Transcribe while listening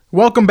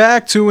Welcome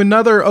back to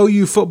another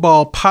OU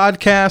football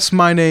podcast.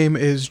 My name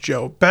is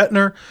Joe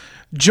Bettner.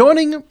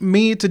 Joining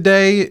me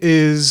today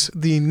is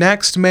the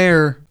next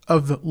mayor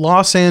of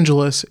Los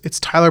Angeles. It's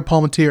Tyler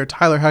Palmatier.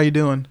 Tyler, how you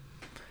doing?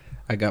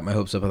 I got my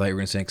hopes up. I thought you were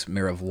going to say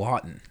mayor of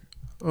Lawton.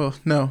 Oh,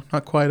 no,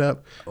 not quite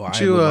up. Well,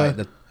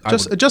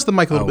 adjust the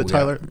mic a little bit,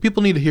 Tyler. Yeah.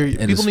 People need to hear you.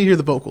 People need to hear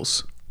the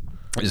vocals.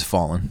 It's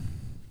fallen.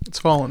 It's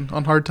fallen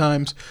on hard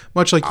times,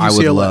 much like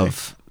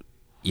UCLA.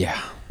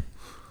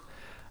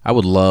 I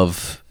would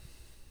love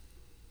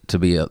to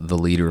be the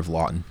leader of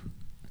Lawton.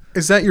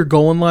 Is that your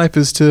goal in life?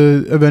 Is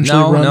to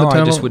eventually run the town?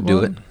 No, I just would do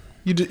it.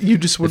 You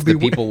just would if be. If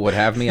the people would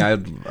have me,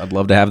 I'd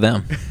love to have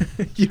them.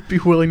 You'd be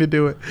willing to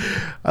do it.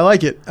 I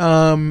like it.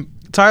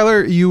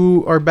 Tyler,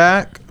 you are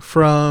back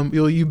from.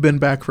 You've been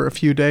back for a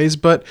few days,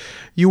 but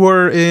you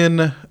were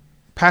in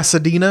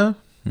Pasadena.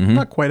 Mm-hmm.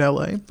 Not quite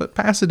LA, but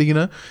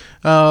Pasadena.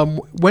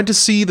 Went to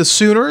see the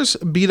Sooners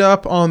beat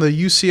up on the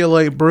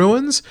UCLA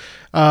Bruins.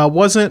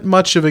 Wasn't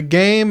much of a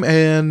game,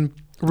 and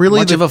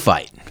really much of a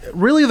fight.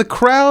 Really, the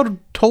crowd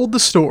told the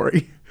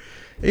story.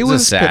 It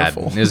was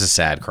pitiful. It was a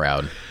sad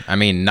crowd. I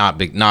mean,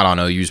 not on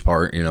OU's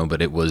part,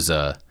 but it was.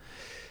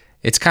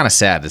 It's kind of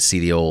sad to see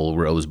the old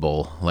Rose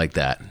Bowl like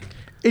that.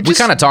 We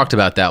kind of talked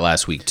about that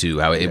last week too.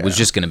 How it was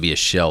just going to be a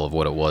shell of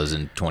what it was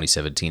in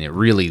 2017. It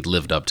really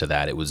lived up to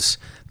that. It was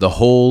the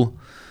whole.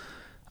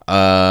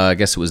 I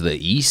guess it was the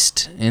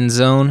east end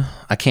zone.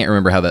 I can't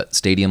remember how that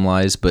stadium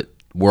lies, but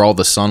where all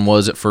the sun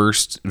was at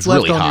first, it was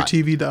left really on hot.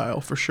 Your TV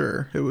dial for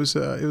sure. It was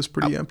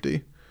pretty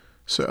empty.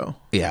 So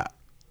yeah.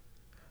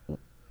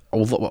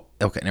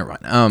 Okay, never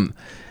mind.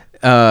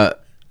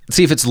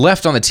 See, if it's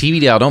left on the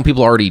TV dial, don't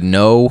people already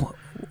know?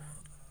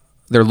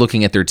 They're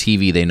looking at their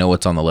TV. They know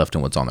what's on the left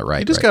and what's on the right.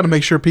 You just got to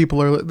make sure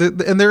people are,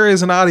 and there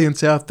is an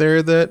audience out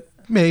there that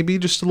maybe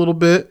just a little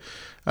bit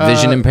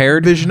vision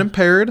impaired,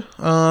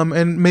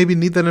 and maybe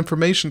need that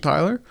information,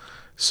 Tyler.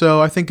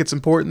 So I think it's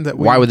important that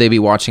Why would they be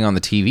watching on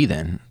the TV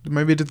then?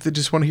 Maybe they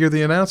just want to hear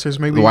the announcers.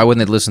 Maybe why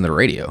wouldn't they listen to the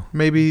radio?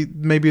 Maybe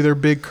they're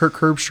big Kirk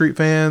Herbstreit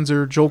fans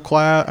or Joel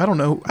Klatt. I don't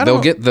know.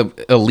 They'll get the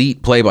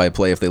elite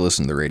play-by-play if they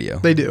listen to the radio.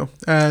 They do.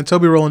 And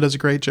Toby Rowland does a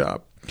great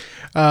job.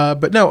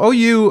 But no,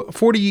 OU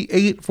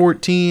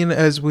 48-14,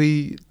 as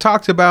we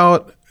talked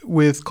about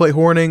with Clay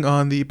Horning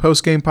on the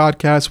post-game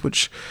podcast,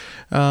 which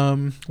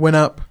went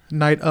up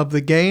night of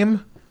the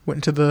game, went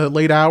into the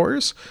late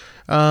hours.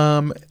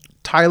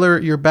 Tyler,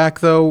 you're back,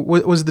 though.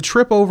 Was the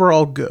trip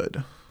overall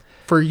good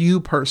for you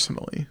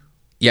personally?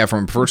 Yeah,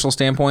 from a personal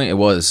standpoint, it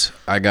was.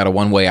 I got a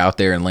one-way out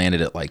there and landed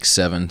at like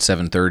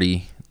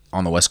 7:30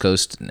 on the West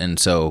Coast, and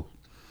so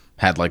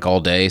had like all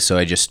day. So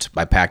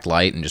I packed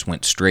light and just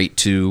went straight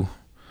to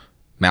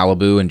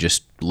Malibu and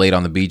just laid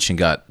on the beach and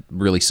got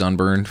really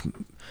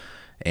sunburned.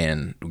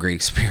 And great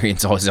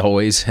experience as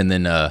always. And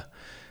then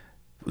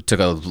took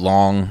a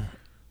long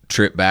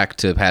trip back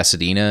to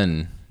Pasadena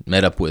and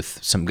met up with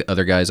some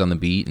other guys on the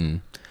beat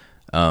and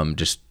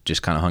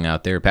just kind of hung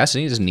out there.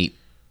 Pasadena's a neat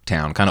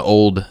town, kind of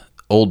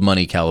old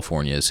money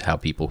California is how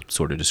people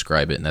sort of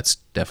describe it, and that's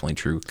definitely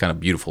true. Kind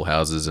of beautiful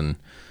houses and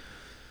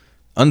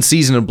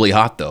unseasonably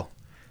hot though.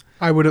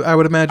 I would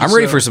imagine. I'm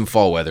ready for some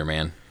fall weather,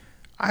 man.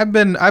 I've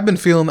been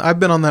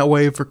on that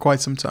wave for quite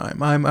some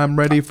time. I'm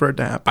ready for it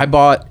to happen. I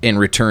bought and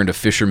returned a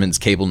fisherman's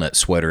cable net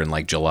sweater in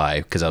like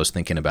July because I was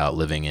thinking about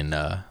living in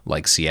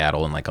like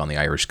Seattle and like on the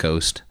Irish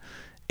coast,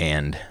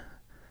 and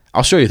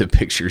I'll show you the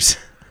pictures.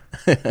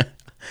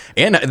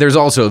 And there's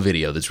also a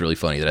video that's really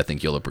funny that I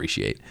think you'll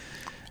appreciate.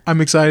 I'm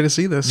excited to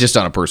see this. Just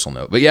on a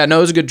personal note. But yeah, no,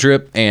 it was a good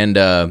trip. And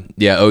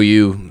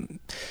OU,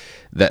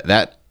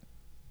 that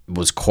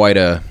was quite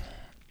a,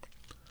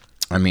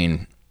 I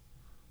mean,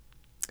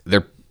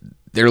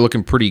 they're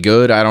looking pretty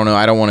good. I don't know.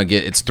 I don't want to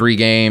it's 3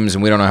 games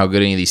and we don't know how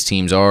good any of these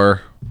teams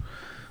are.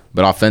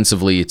 But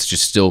offensively, it's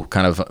just still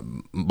kind of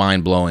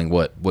mind-blowing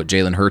what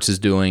Jalen Hurts is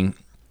doing,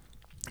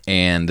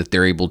 and that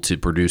they're able to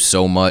produce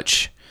so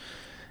much,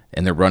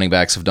 and their running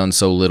backs have done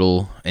so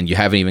little, and you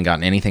haven't even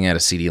gotten anything out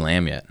of CeeDee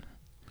Lamb yet.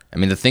 I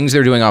mean, the things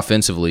they're doing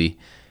offensively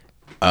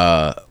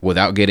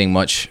without getting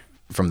much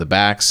from the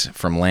backs,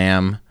 from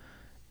Lamb,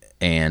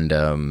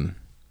 and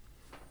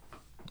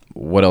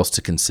what else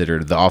to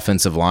consider? The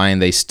offensive line,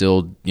 they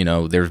still,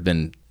 there's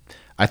been,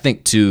 I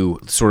think, to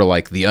sort of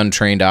like the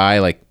untrained eye,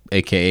 like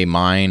AKA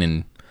mine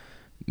and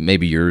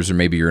maybe yours, or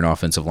maybe you're an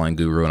offensive line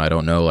guru and I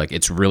don't know, like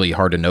it's really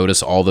hard to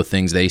notice all the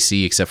things they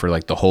see except for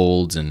like the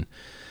holds, and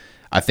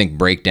I think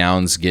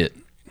breakdowns get,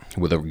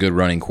 with a good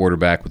running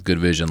quarterback with good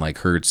vision like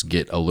Hurts,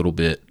 get a little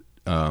bit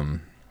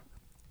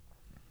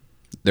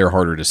they're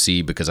harder to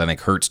see because I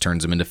think Hurts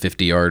turns them into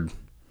 50-yard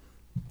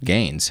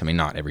gains. I mean,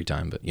 not every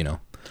time, but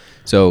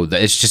so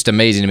it's just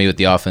amazing to me what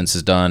the offense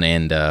has done,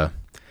 and I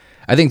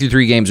think through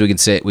 3 games we can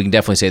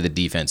definitely say the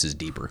defense is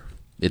deeper.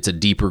 It's a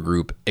deeper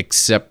group,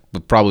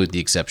 probably with the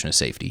exception of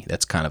safety.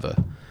 That's kind of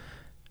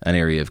an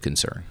area of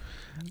concern.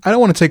 I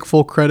don't want to take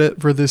full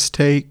credit for this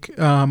take,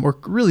 or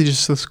really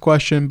just this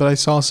question, but I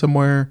saw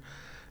somewhere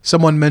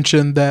someone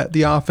mentioned that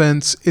the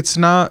offense, it's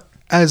not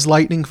as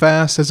lightning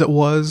fast as it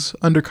was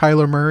under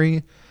Kyler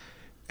Murray.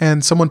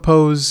 And someone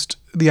posed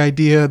the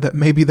idea that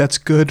maybe that's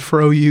good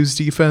for OU's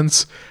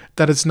defense,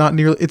 that it's not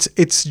nearly,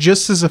 it's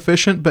just as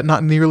efficient, but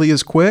not nearly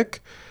as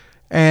quick.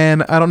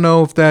 And I don't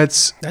know if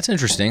that's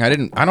interesting. I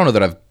don't know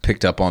that I've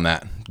picked up on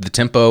that. The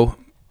tempo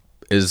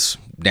is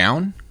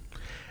down.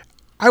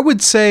 I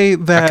would say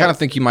that I kind of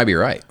think you might be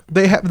right.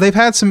 They've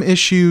had some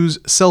issues,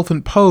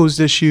 self-imposed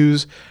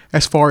issues,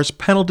 as far as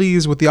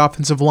penalties with the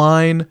offensive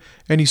line,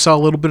 and you saw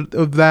a little bit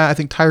of that. I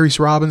think Tyrese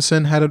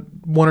Robinson had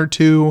one or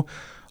two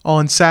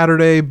on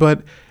Saturday,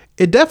 but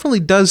it definitely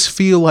does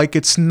feel like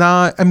it's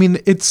not. I mean,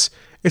 it's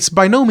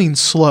by no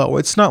means slow.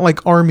 It's not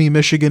like Army,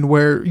 Michigan,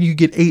 where you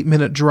get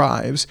 8-minute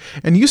drives.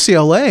 And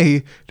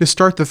UCLA, to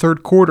start the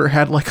third quarter,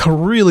 had like a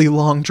really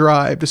long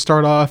drive to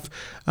start off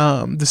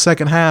the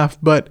second half,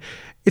 but.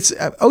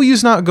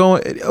 OU's not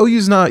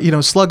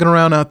slugging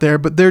around out there,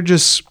 but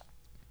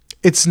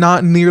it's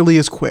not nearly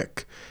as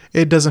quick.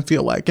 It doesn't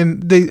feel like,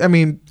 and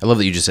I love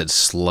that you just said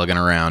slugging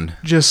around.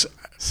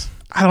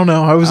 I don't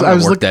know. I was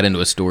work that into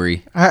a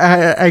story.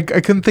 I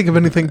couldn't think of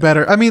anything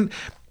better. I mean,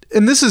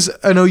 and this is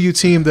an OU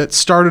team that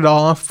started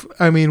off,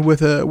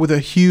 with a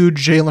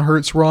huge Jalen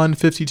Hurts run,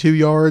 52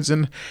 yards,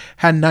 and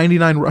had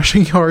 99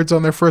 rushing yards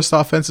on their first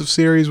offensive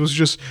series. Was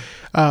just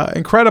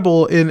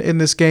incredible in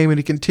this game, and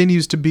he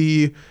continues to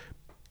be.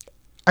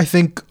 I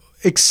think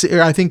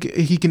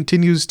he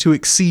continues to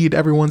exceed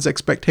everyone's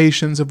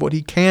expectations of what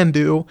he can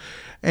do,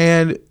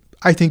 and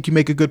I think you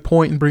make a good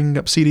point in bringing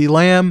up CeeDee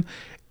Lamb.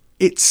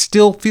 It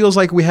still feels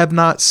like we have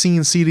not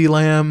seen CeeDee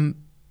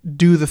Lamb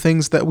do the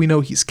things that we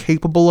know he's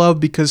capable of,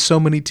 because so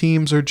many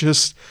teams are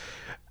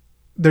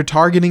they're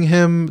targeting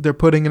him, they're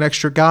putting an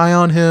extra guy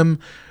on him,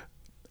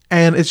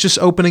 and it's just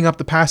opening up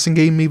the passing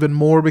game even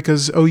more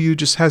because OU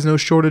just has no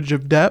shortage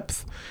of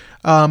depth.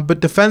 But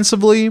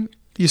defensively,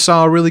 you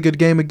saw a really good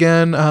game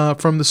again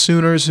from the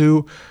Sooners,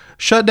 who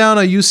shut down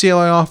a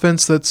UCLA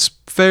offense that's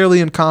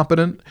fairly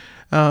incompetent.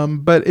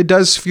 But it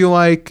does feel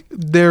like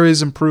there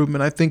is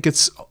improvement. I think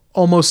it's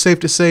almost safe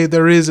to say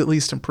there is at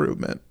least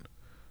improvement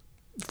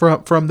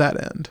from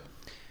that end.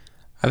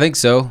 I think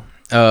so.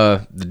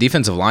 The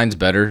defensive line's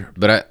better,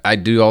 but I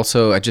do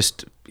also I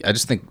just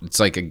think it's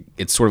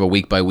it's sort of a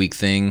week by week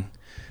thing.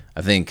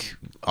 I think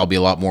I'll be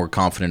a lot more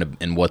confident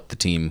in what the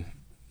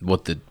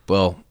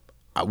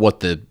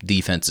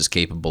defense is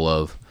capable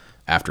of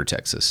after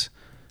Texas.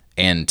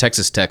 And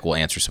Texas Tech will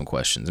answer some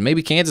questions. And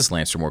maybe Kansas will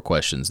answer more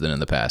questions than in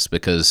the past,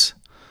 because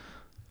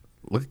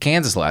look at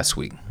Kansas last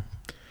week.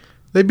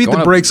 They beat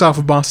the brakes off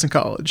of Boston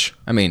College.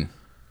 I mean,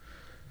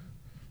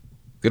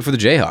 good for the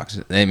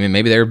Jayhawks. I mean,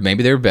 maybe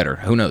they're better.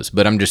 Who knows?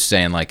 But I'm just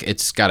saying,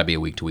 it's got to be a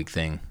week to week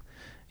thing.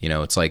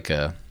 It's like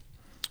you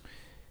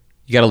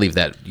got to leave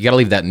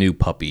that new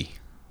puppy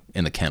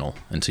in the kennel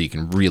until you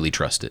can really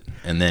trust it,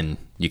 and then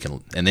you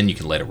can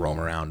let it roam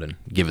around and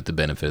give it the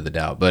benefit of the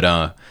doubt. But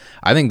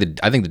I think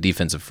the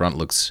defensive front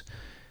looks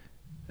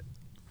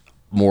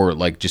more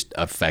like just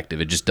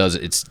effective. It just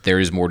does. There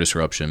is more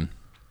disruption,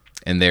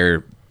 and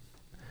the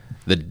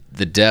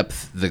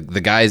depth.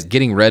 The guys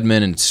getting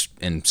Redmond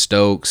and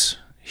Stokes,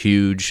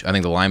 huge. I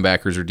think the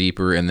linebackers are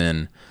deeper, and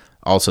then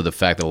also the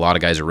fact that a lot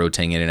of guys are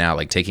rotating in and out,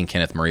 like taking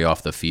Kenneth Murray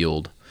off the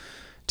field,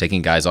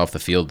 taking guys off the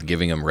field,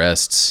 giving them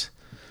rests.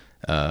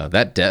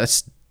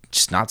 That's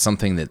just not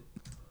something that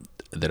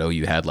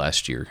OU had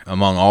last year.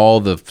 Among all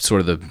the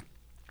sort of the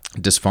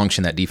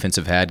dysfunction that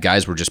defensive had,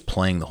 guys were just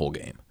playing the whole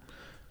game,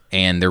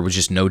 and there was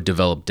just no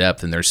developed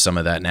depth. And there's some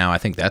of that now. I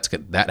think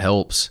that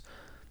helps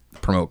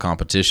promote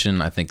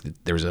competition. I think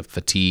that there's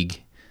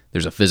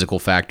a physical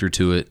factor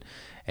to it,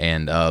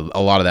 and a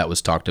lot of that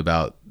was talked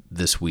about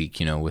this week.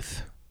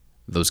 With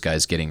those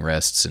guys getting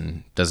rests,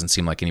 and doesn't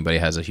seem like anybody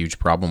has a huge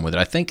problem with it.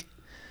 I think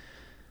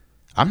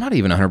I'm not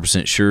even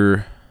 100%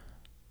 sure.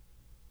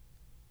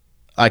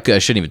 I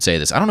shouldn't even say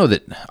this. I don't know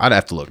that. I'd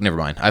have to look. Never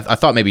mind. I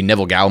thought maybe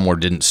Neville Gallimore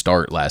didn't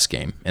start last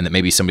game, and that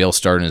maybe somebody else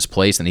started in his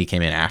place, and he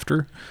came in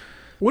after.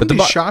 Wouldn't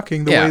be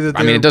shocking the way that.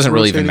 I mean, it doesn't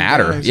really even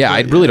matter.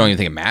 I really don't even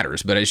think it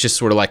matters. But it's just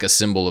sort of like a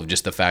symbol of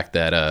just the fact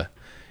that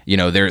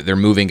they're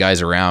moving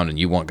guys around, and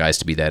you want guys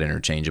to be that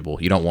interchangeable.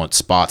 You don't want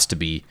spots to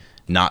be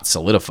not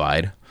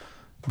solidified,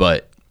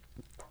 but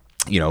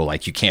you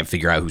can't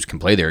figure out who can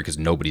play there because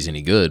nobody's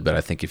any good. But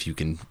I think if you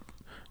can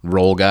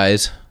roll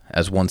guys,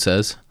 as one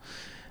says,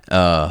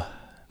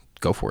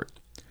 go for it.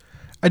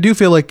 I do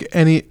feel like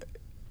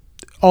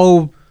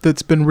all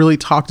that's been really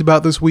talked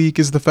about this week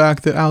is the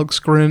fact that Alex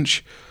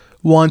Grinch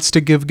wants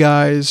to give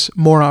guys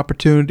more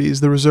opportunities,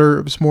 the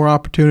reserves, more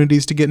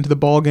opportunities to get into the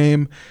ball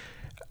game.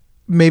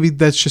 Maybe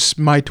that's just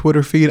my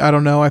Twitter feed. I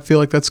don't know. I feel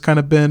like that's kind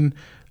of been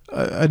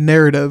a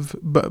narrative,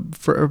 but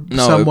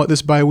somewhat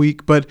this bye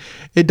week. But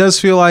it does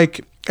feel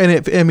like, and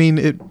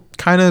it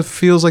kind of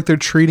feels like they're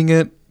treating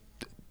it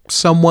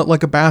somewhat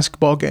like a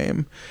basketball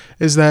game.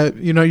 Is that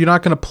you're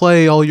not going to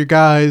play all your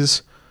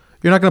guys.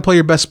 You're not going to play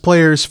your best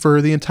players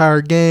for the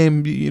entire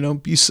game.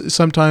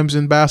 Sometimes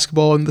in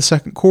basketball in the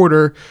second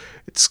quarter,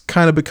 it's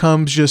kind of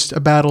becomes just a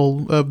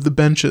battle of the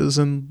benches,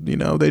 and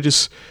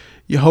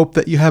you hope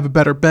that you have a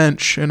better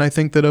bench. And I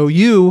think that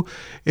OU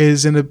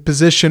is in a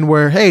position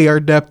where, hey, our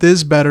depth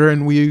is better,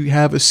 and we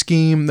have a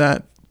scheme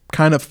that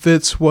kind of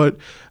fits what,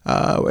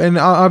 and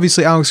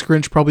obviously Alex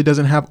Grinch probably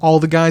doesn't have all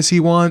the guys he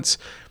wants,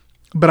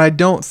 but I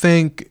don't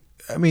think,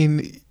 I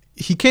mean,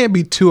 he can't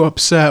be too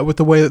upset with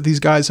the way that these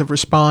guys have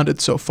responded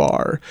so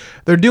far.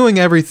 They're doing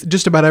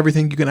just about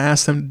everything you can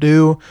ask them to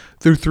do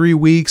through 3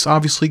 weeks.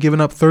 Obviously, giving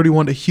up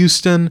 31 to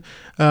Houston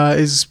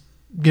is,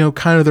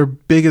 kind of their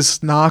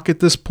biggest knock at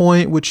this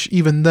point, which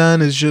even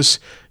then is just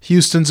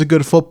Houston's a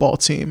good football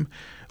team.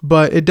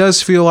 But it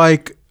does feel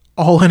like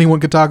all anyone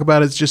could talk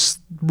about is just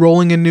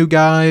rolling in new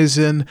guys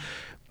and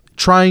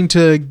trying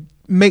to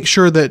make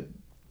sure that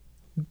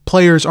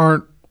players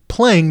aren't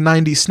playing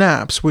 90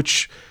 snaps,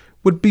 which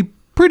would be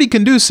pretty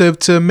conducive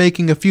to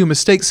making a few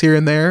mistakes here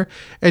and there.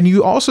 And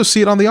you also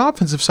see it on the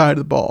offensive side of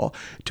the ball.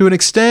 To an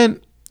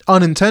extent,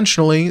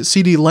 unintentionally,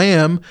 CeeDee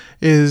Lamb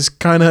is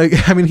kind of,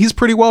 he's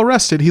pretty well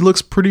rested. He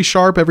looks pretty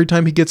sharp every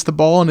time he gets the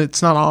ball, and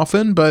it's not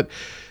often, but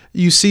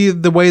you see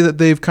the way that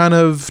they've kind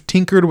of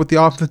tinkered with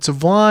the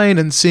offensive line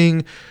and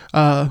seeing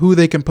who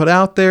they can put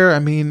out there. I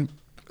mean,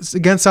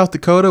 against South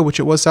Dakota, which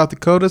it was South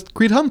Dakota,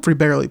 Creed Humphrey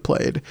barely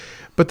played.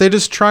 But they're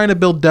just trying to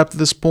build depth at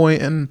this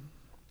point, and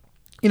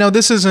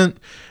this isn't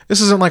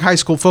like high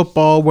school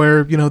football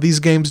where, these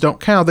games don't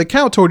count. They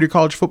count toward your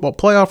college football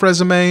playoff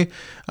resume,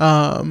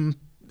 and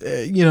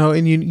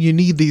you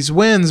need these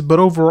wins. But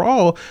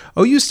overall,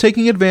 OU's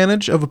taking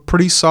advantage of a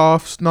pretty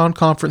soft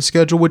non-conference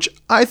schedule, which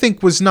I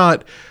think was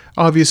not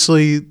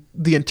obviously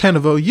the intent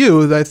of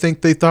OU. I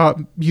think they thought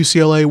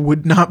UCLA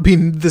would not be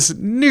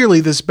nearly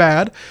this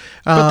bad.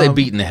 But they've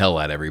beaten the hell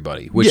out of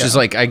everybody, which is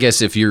like, I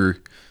guess if you're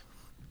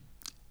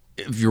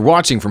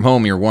watching from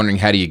home, you're wondering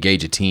how do you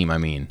gauge a team. I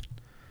mean,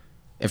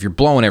 if you're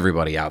blowing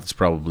everybody out, that's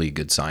probably a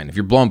good sign. If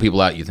you're blowing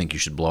people out you think you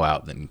should blow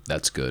out, then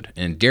that's good.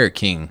 And Derek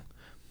King,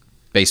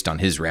 based on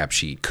his rap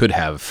sheet, could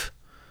have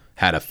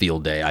had a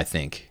field day, I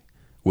think,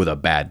 with a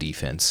bad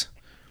defense.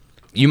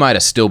 You might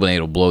have still been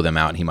able to blow them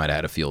out, and he might have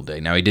had a field day.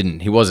 Now,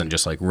 he wasn't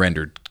just like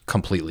rendered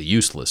completely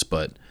useless,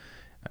 but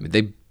I mean,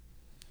 they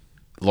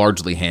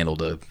largely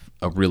handled a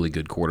really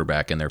good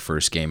quarterback in their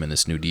first game in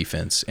this new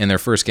defense, and their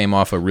first game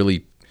off a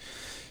really,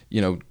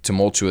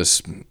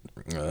 tumultuous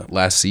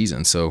last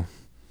season. So,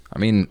 I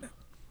mean,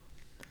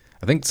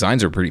 I think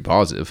signs are pretty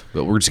positive,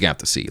 but we're just going to have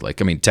to see.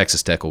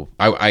 Texas Tech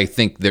I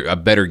think a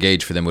better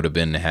gauge for them would have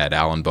been had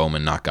Alan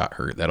Bowman not got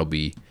hurt. That'll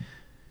be,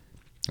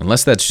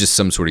 unless that's just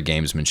some sort of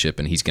gamesmanship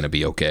and he's going to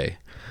be okay.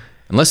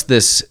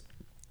 Unless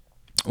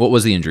what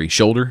was the injury?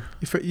 Shoulder?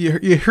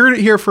 You heard it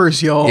here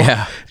first, y'all.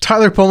 Yeah.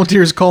 Tyler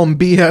Palmatier is calling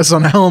BS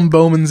on Alan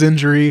Bowman's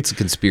injury. It's a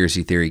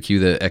conspiracy theory. Cue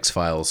the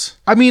X-Files.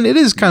 I mean, it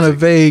is kind of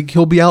vague.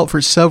 He'll be out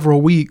for several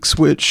weeks,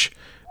 which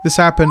this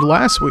happened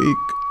last week.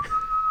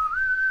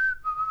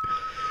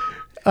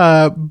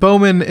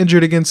 Bowman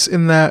injured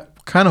in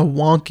that kind of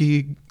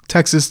wonky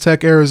Texas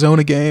Tech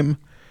Arizona game.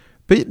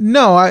 But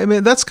no, I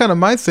mean, that's kind of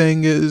my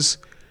thing is,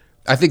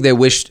 I think they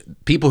wished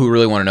people who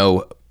really want to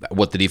know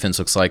what the defense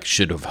looks like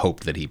should have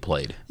hoped that he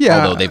played.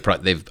 Yeah. Although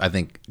I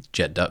think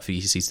Jet Duffy,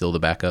 is he still the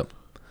backup?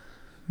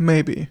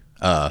 Maybe.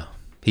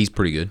 He's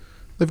pretty good.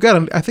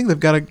 I think they've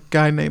got a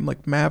guy named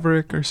like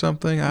Maverick or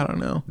something. I don't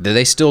know. Do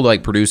they still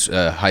produce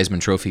Heisman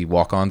Trophy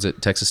walk-ons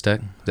at Texas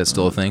Tech? That's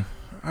still a thing?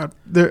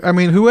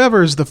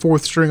 Whoever's the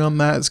fourth string on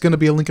that is going to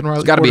be a Lincoln Riley.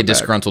 There's got to be a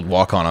disgruntled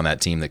walk-on on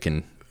that team that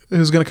can,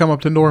 who's going to come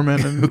up to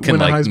Norman and who can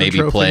win a Heisman maybe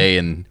Trophy. play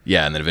and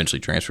then eventually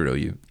transfer to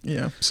OU.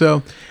 Yeah.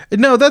 So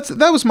no, that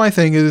was my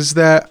thing, is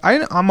that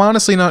I'm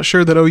honestly not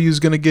sure that OU is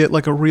going to get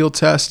like a real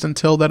test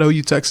until that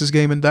OU Texas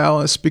game in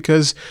Dallas,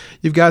 because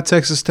you've got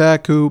Texas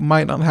Tech, who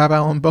might not have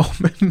Alan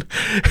Bowman.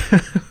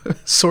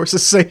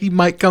 Sources say he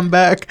might come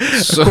back,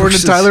 according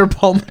to Tyler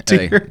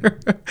Palmatier.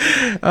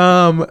 Hey.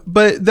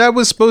 But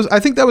I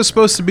think that was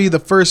supposed to be the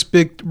first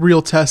big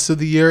real test of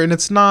the year, and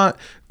it's not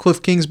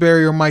Cliff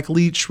Kingsbury or Mike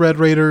Leach Red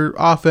Raider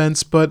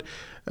offense, but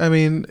I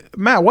mean,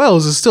 Matt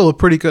Wells is still a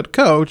pretty good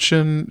coach,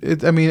 and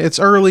it's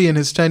early in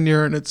his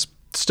tenure, and it's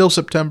still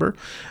September.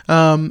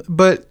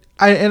 But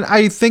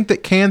I think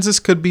that Kansas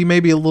could be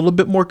maybe a little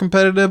bit more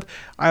competitive.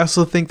 I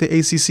also think the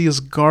ACC is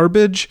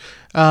garbage.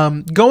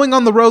 Going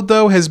on the road,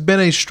 though, has been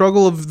a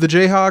struggle of the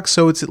Jayhawks,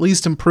 so it's at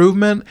least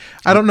improvement.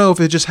 I don't know if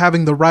it's just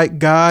having the right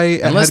guy.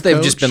 Unless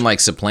they've just been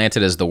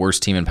supplanted as the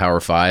worst team in Power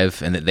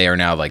 5, and that they are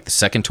now the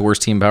second to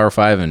worst team in Power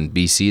 5, and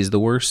BC is the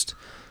worst,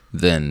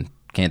 then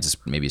Kansas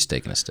maybe is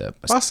taking a step.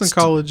 Boston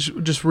College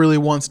just really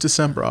wants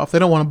December off. They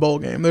don't want a bowl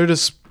game. They're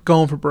just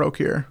going for broke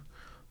here.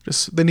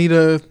 They're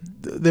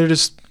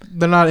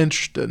not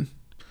interested.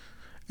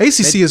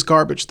 ACC is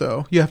garbage,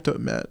 though. You have to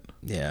admit.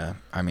 Yeah,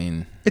 I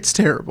mean, it's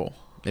terrible.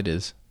 It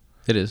is.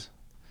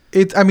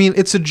 It's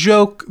a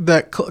joke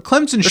that Clemson shouldn't be allowed to play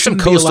off. There's some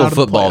coastal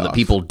football that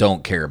people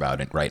don't care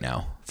about it right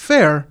now.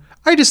 Fair.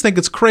 I just think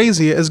it's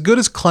crazy. As good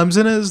as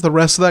Clemson is, the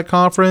rest of that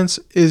conference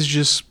is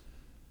just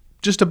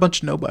a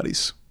bunch of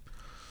nobodies.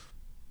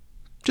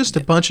 Just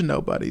a bunch of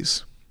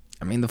nobodies.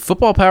 I mean, the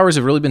football powers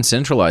have really been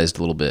centralized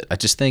a little bit. I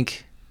just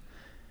think,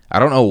 I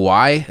don't know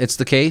why it's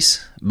the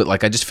case, but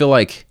I just feel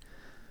like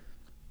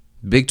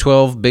Big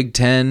 12, Big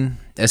 10,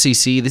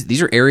 SEC,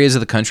 these are areas of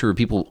the country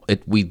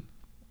where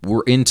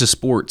we're into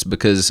sports,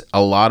 because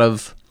a lot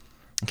of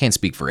I can't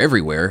speak for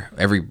everywhere.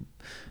 I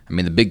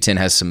mean, the Big Ten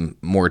has some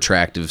more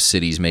attractive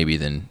cities maybe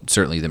than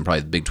probably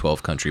the Big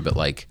 12 country, but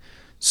like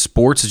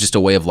sports is just a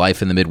way of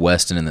life in the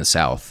Midwest and in the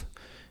South.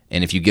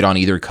 And if you get on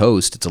either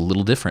coast, it's a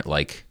little different.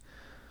 Like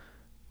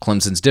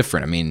Clemson's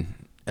different. I mean,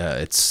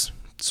 it's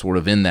sort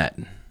of in that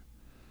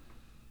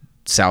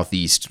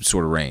southeast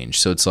sort of range.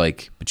 So it's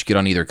like, but you get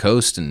on either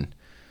coast and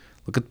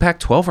look at the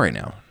Pac-12 right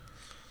now.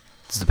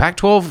 Does the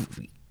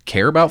Pac-12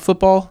 care about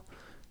football?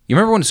 You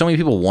remember when so many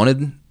people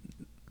wanted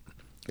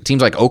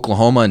teams like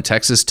Oklahoma and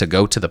Texas to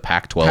go to the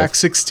Pac-12?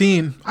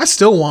 Pac-16. I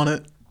still want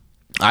it.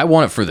 I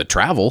want it for the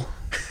travel.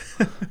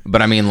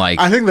 But I mean, like,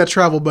 I think that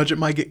travel budget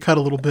might get cut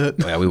a little bit.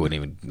 Yeah, we wouldn't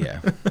even.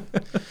 Yeah.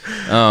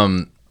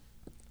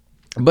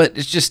 But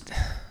it's just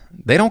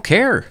they don't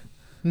care.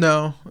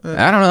 No,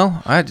 I don't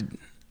know.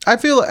 I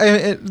feel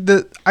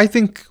I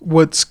think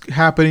what's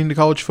happening to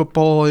college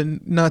football,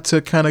 and not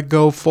to kind of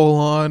go full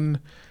on,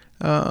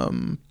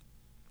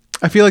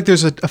 I feel like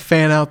there's a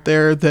fan out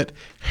there that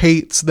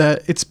hates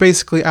that it's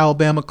basically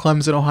Alabama,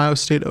 Clemson, Ohio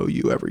State,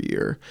 OU every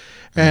year,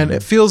 and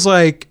it feels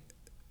like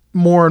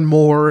more and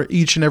more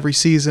each and every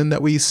season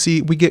that we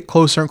get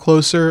closer and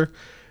closer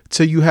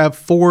to you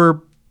have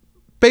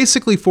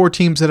basically four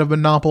teams that have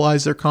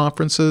monopolized their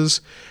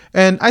conferences.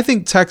 And I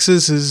think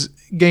Texas is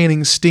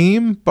gaining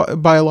steam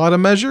by a lot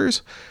of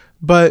measures,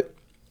 but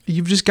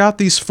you've just got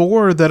these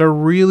four that are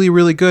really,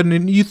 really good.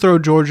 And you throw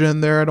Georgia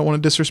in there. I don't want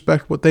to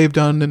disrespect what they've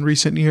done in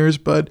recent years,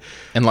 but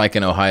and like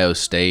an Ohio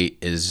State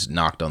is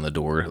knocked on the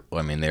door.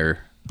 I mean, they're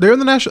in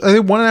the national. They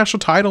won a national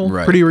title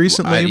pretty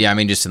recently. I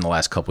mean, just in the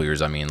last couple of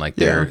years. I mean, like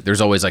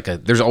there's always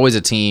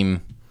a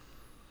team.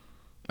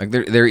 Like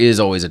there is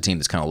always a team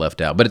that's kind of left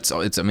out, but it's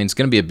I mean, it's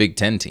going to be a Big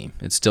Ten team.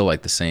 It's still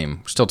like the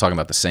same. We're still talking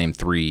about the same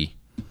three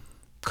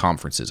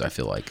conferences. I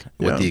feel like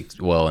with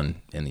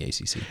in the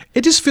ACC.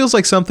 It just feels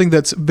like something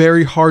that's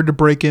very hard to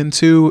break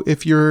into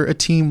if you're a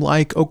team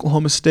like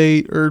Oklahoma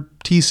State or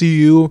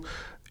TCU.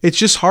 It's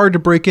just hard to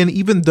break in,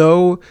 even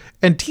though,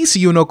 and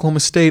TCU and Oklahoma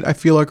State, I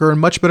feel like, are in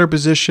much better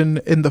position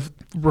in the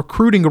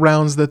recruiting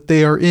rounds that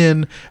they are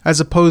in, as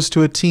opposed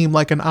to a team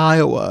like an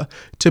Iowa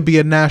to be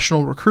a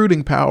national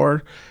recruiting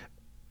power.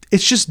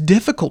 It's just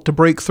difficult to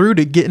break through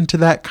to get into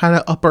that kind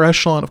of upper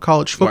echelon of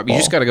college football. You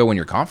just got to go win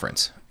your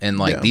conference.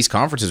 And these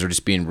conferences are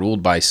just being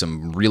ruled by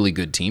some really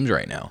good teams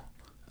right now.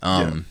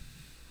 I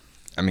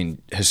mean,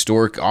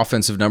 historic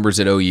offensive numbers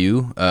at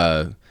OU,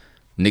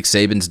 Nick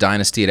Saban's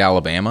dynasty at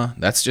Alabama.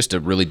 That's just a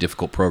really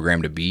difficult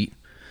program to beat.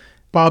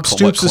 Bob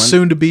Stoops is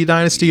soon to be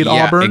dynasty at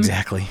Auburn.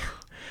 Exactly.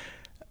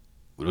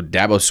 What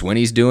Dabo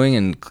Swinney's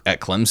doing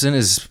at Clemson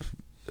is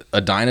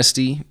a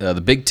dynasty.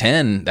 The Big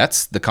Ten,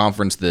 that's the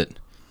conference that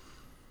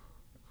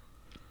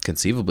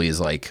conceivably is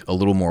like a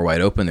little more wide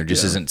open. There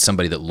just isn't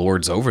somebody that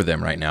lords over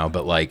them right now.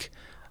 But like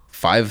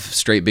 5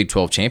 straight Big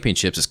 12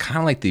 championships is kind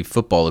of like the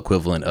football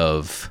equivalent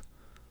of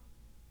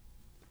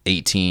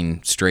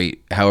 18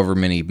 straight, however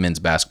many men's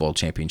basketball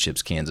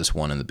championships Kansas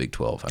won in the Big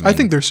 12. I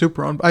think they're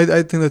super on. I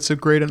think that's a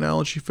great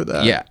analogy for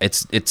that. Yeah,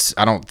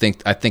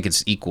 I think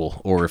it's equal,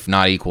 or if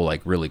not equal,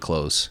 like really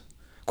close.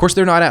 Of course,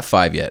 they're not at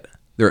 5 yet.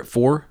 They're at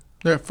 4.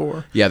 They're at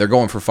 4. Yeah, they're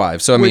going for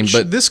 5. So I mean,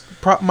 but this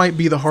might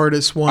be the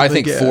hardest one. I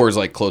think 4 is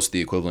like close to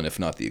the equivalent, if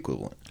not the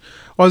equivalent.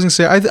 Well, I was gonna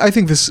say, I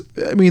think this.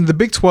 I mean, the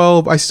Big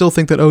 12. I still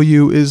think that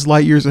OU is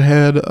light years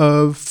ahead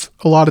of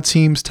a lot of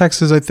teams.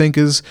 Texas, I think,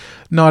 is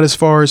not as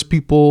far as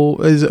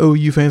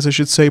OU fans, I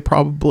should say,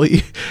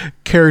 probably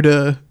care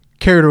to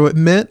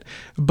admit.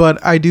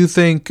 But I do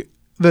think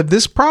that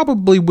this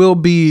probably will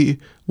be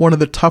one of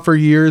the tougher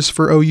years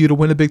for OU to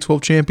win a Big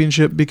 12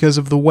 championship because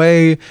of the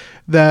way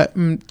that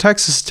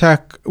Texas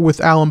Tech with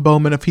Alan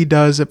Bowman, if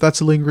that's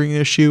a lingering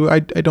issue, I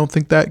don't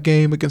think that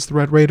game against the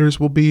Red Raiders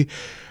will be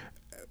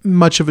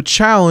much of a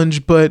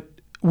challenge. But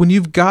when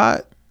you've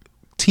got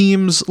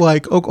teams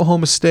like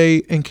Oklahoma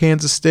State and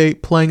Kansas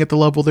State playing at the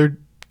level they're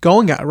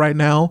going at right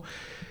now,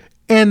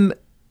 and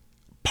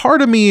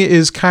part of me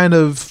is kind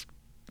of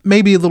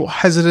maybe a little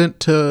hesitant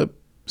to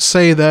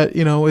say that,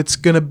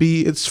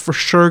 it's for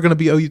sure going to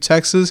be OU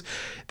Texas.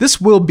 This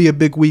will be a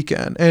big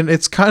weekend, and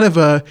it's kind of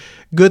a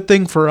good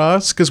thing for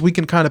us because we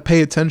can kind of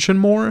pay attention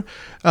more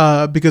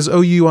because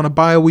OU on a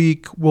bye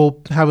week will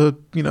have a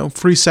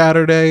free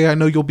Saturday. I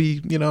know you'll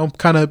be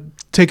kind of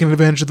taking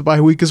advantage of the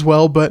bye week as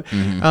well, but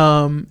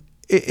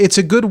it's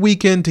a good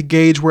weekend to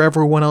gauge where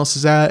everyone else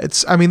is at.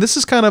 This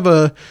is kind of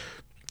a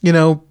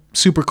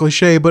super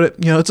cliche, but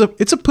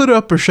it's a put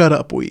up or shut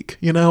up week.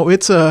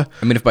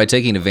 If by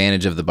taking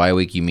advantage of the bye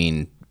week you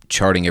mean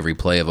charting every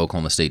play of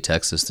Oklahoma State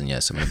Texas, then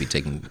yes, I'm going to be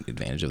taking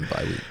advantage of the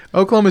bye week.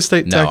 Oklahoma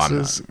State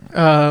Texas.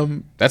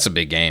 That's a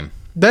big game.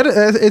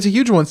 It's a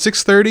huge one.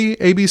 6:30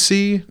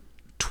 ABC,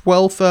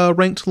 12th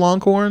ranked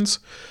Longhorns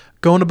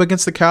going up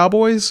against the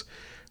Cowboys.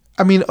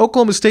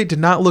 Oklahoma State did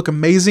not look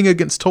amazing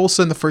against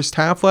Tulsa in the first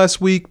half last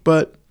week,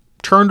 but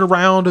turned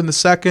around in the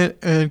second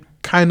and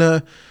kind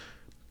of,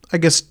 I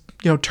guess,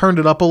 turned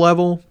it up a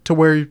level to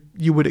where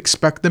you would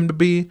expect them to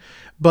be.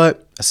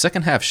 But a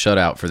second half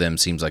shutout for them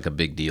seems like a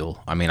big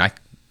deal. I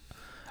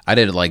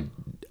did like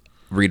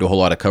read a whole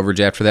lot of coverage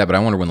after that, but I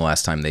wonder when the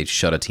last time they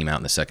shut a team out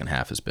in the second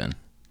half has been.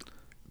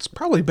 It's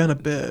probably been a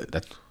bit.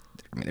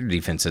 Their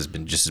defense has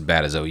been just as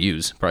bad as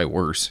OU's, probably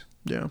worse.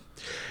 Yeah.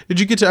 Did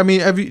you get to? I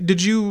mean, do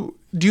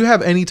you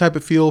have any type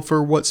of feel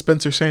for what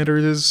Spencer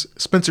Sanders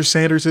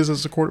is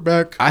as a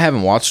quarterback? I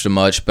haven't watched him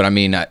much, but I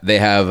mean, they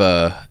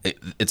have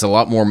it's a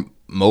lot more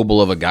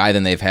mobile of a guy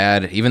than they've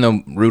had. Even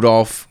though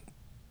Rudolph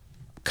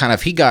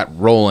he got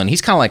rolling,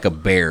 he's kind of like a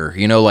bear.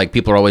 Like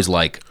people are always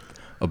like,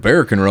 a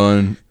bear can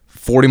run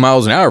 40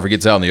 miles an hour if he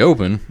gets out in the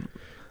open.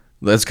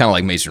 That's kind of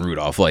like Mason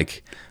Rudolph.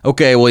 Like,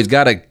 okay, well, he's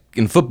got to.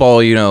 In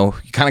football, you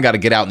kind of got to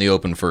get out in the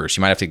open first.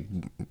 You might have to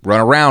run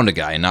around a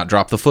guy and not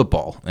drop the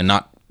football and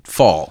not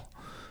fall.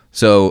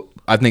 So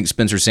I think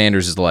Spencer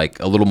Sanders is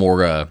like a little more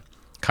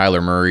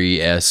Kyler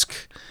Murray-esque.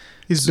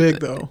 He's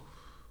big, though.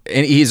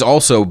 And he's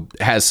also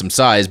has some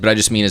size, but I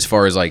just mean as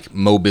far as like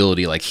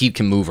mobility, like he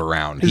can move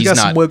around. He's got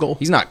not, some wiggle.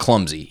 He's not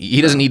clumsy. He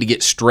doesn't need to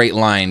get straight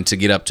line to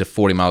get up to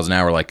 40 miles an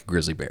hour like a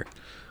grizzly bear.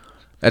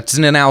 That's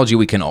an analogy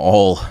we can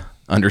all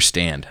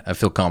understand. I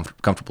feel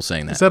comfortable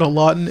saying that. Is that a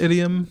Lawton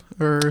idiom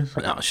or?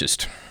 No, it's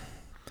just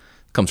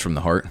comes from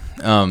the heart.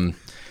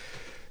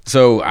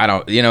 So I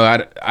don't,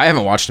 I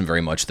haven't watched him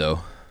very much though.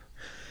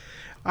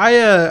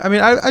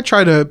 I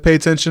try to pay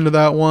attention to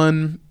that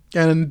one,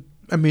 and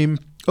I mean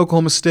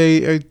Oklahoma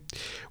State. I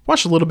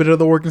watched a little bit of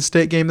the Oregon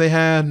State game they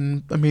had,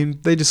 and I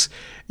mean it's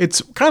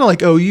kind of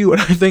like OU,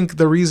 and I think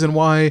the reason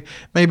why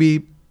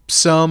maybe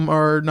some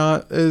are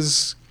not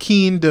as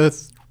keen to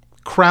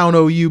crown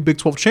OU Big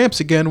 12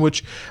 champs again,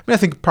 which I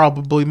think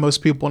probably most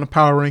people in a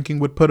power ranking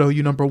would put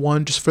OU number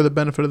one just for the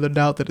benefit of the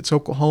doubt that it's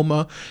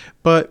Oklahoma.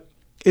 But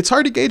it's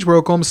hard to gauge where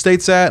Oklahoma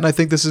State's at, and I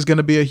think this is going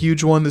to be a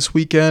huge one this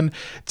weekend.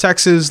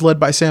 Texas, led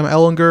by Sam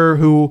Ehlinger,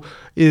 who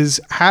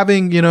is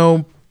having,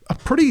 a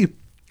pretty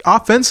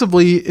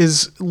offensively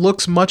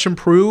looks much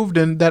improved,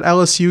 and that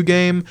LSU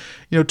game,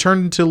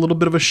 turned into a little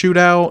bit of a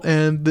shootout,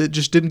 and it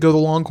just didn't go the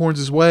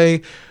Longhorns'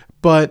 way.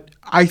 But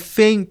I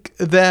think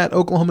that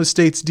Oklahoma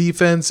State's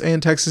defense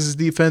and Texas's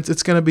defense,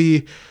 it's going to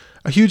be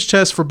a huge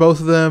test for both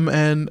of them,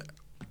 and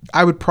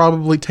I would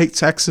probably take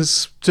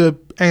Texas to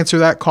answer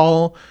that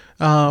call.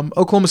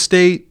 Oklahoma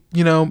State,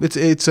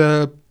 it's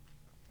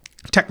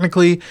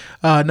technically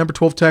number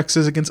 12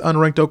 Texas against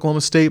unranked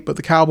Oklahoma State, but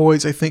the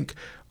Cowboys, I think,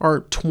 are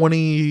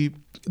 20.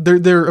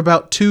 They're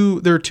about two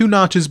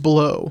notches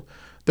below.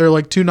 They're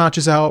like two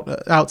notches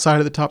outside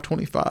of the top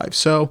 25.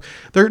 So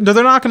they're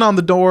knocking on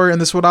the door,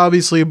 and this would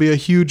obviously be a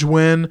huge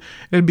win.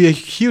 It'd be a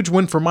huge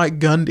win for Mike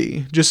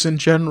Gundy, just in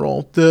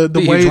general. The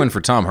way huge win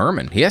for Tom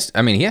Herman. He has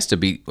to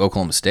beat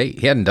Oklahoma State.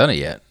 He hadn't done it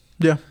yet.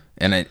 Yeah,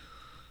 and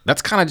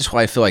that's kind of just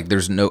why I feel like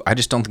I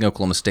just don't think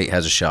Oklahoma State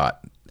has a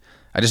shot.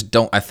 I just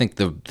don't. I think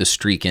the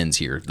streak ends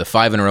here. The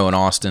 5-0 in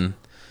Austin.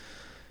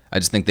 I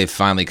just think they've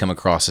finally come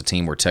across a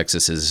team where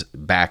Texas is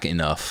back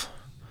enough.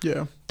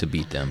 Yeah. To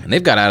beat them. And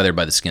they've got out of there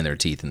by the skin of their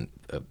teeth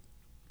a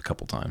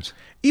couple times.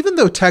 Even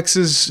though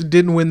Texas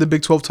didn't win the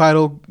Big 12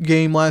 title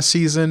game last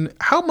season,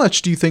 how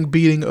much do you think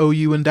beating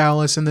OU in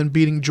Dallas and then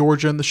beating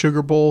Georgia in the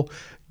Sugar Bowl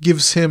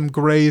gives him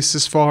grace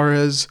as far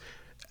as,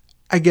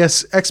 I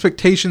guess,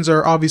 expectations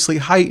are obviously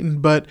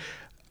heightened, but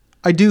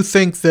I do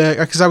think that,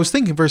 because I was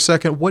thinking for a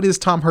second, what is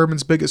Tom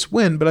Herman's biggest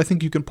win? But I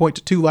think you can point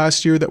to two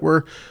last year that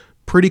were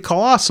pretty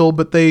colossal,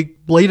 but they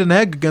laid an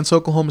egg against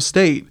Oklahoma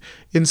State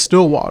in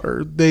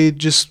Stillwater. They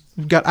just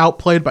got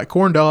outplayed by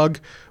Corn Dog,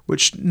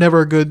 which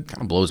never a good.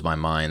 Kind of blows my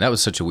mind. That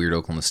was such a weird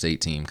Oklahoma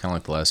State team, kind of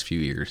like the last few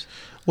years.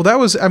 Well, that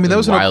was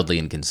wildly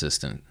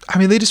inconsistent. I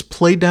mean, they just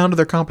played down to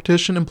their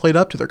competition and played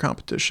up to their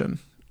competition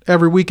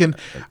every weekend.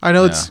 I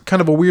know it's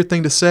kind of a weird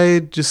thing to say,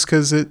 just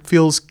because it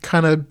feels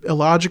kind of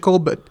illogical,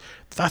 but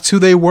that's who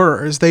they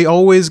were. Is they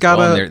always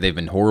got they've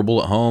been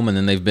horrible at home, and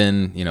then they've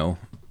been,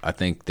 I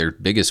think their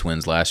biggest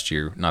wins last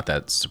year, not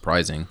that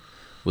surprising,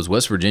 was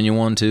West Virginia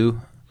one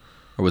too,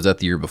 or was that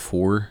the year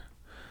before?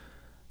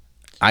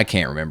 I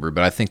can't remember,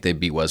 but I think they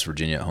beat West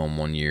Virginia at home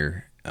one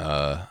year.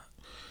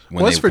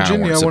 When West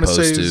Virginia, I want to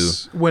say,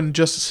 is when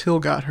Justice Hill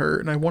got hurt,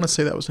 and I want to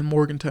say that was in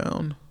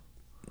Morgantown.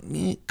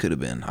 It could have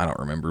been. I don't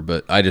remember,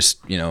 but I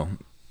just,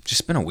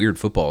 just been a weird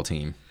football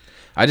team.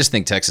 I just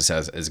think Texas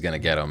is going to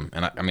get them,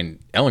 and I mean,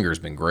 Ellinger's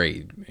been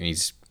great.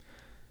 He's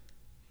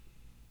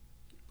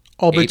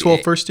all Big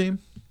 12 first team.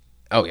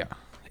 Oh, yeah.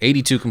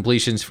 82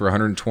 completions for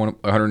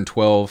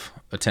 112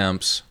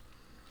 attempts,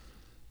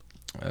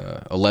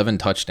 11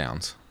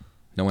 touchdowns,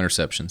 no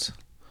interceptions.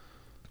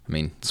 I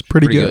mean, it's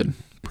pretty good.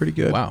 Pretty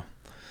good. Wow.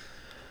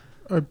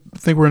 I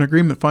think we're in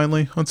agreement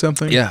finally on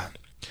something. Yeah.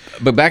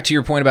 But back to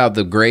your point about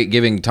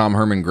giving Tom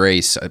Herman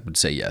grace, I would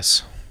say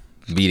yes.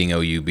 Beating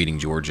OU, beating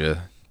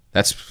Georgia.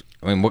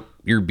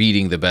 You're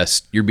beating the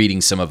best. You're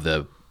beating some of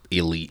the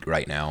elite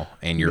right now,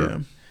 and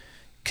you're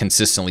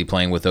consistently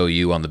playing with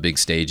OU on the big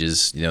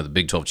stages. The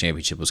Big 12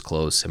 championship was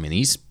close. I mean,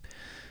 he's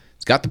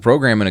got the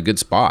program in a good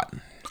spot.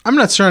 I'm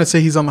not trying to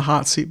say he's on the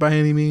hot seat by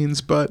any means,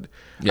 but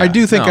I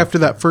do think after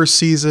that first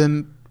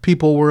season,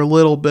 people were a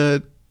little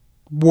bit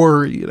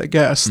worried, I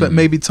guess, that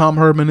maybe Tom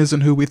Herman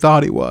isn't who we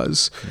thought he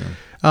was.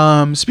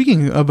 Yeah.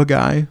 Speaking of a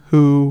guy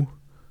who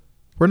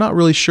we're not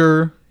really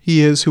sure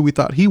he is who we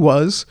thought he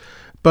was.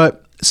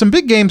 But some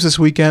big games this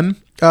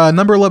weekend.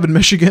 Number 11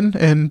 Michigan,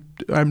 and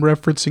I'm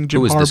referencing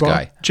Jim Harbaugh. Who is this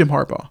guy? Jim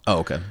Harbaugh. Oh,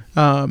 okay.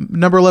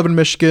 Number 11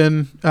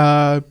 Michigan,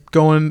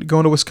 going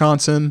to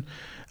Wisconsin.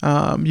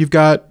 You've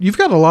got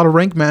a lot of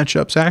ranked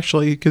matchups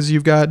actually, because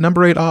you've got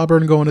number 8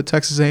 Auburn going to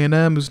Texas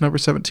A&M, who's number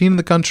 17 in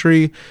the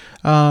country,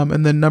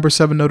 and then number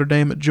 7 Notre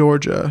Dame at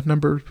Georgia,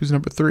 who's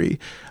number 3.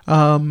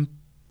 I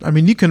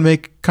mean, you can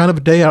make kind of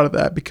a day out of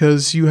that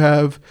because you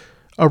have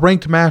a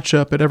ranked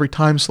matchup at every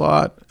time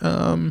slot.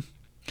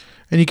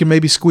 And you can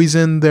maybe squeeze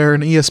in there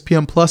an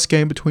ESPN Plus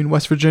game between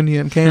West Virginia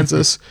and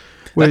Kansas.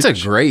 That's a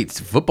great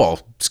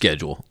football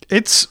schedule.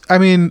 I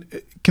mean,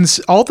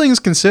 all things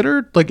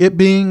considered, like it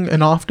being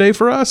an off day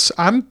for us,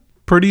 I'm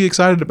pretty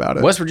excited about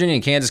it. West Virginia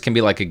and Kansas can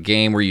be like a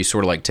game where you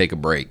sort of like take a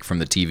break from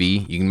the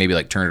TV. You can maybe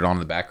like turn it on in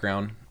the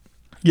background.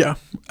 Yeah.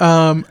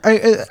 I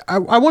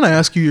want to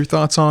ask you your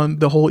thoughts on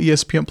the whole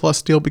ESPN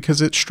Plus deal because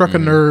it struck a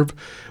nerve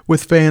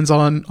with fans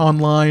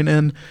online,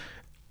 and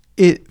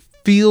it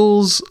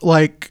feels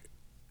like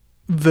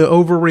the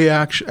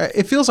overreaction.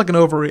 It feels like an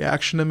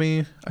overreaction to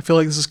me. I feel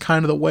like this is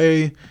kind of the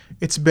way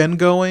it's been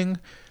going.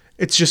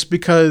 It's just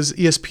because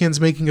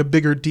ESPN's making a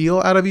bigger deal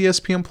out of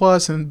ESPN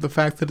Plus and the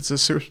fact that it's a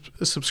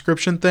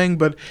subscription thing.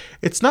 But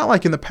it's not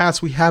like in the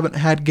past we haven't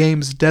had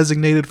games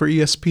designated for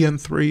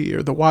ESPN3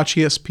 or the Watch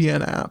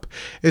ESPN app.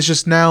 It's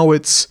just now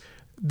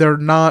they're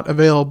not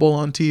available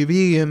on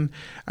TV. And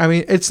I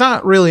mean, it's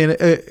not really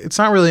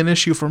an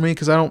issue for me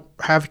because I don't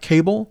have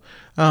cable.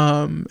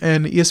 And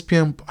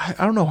ESPN,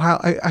 I don't know how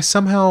I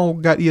somehow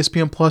got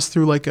ESPN Plus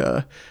through like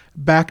a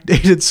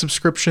backdated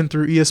subscription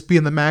through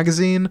ESPN the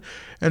magazine,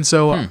 and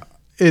so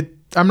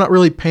I'm not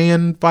really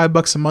paying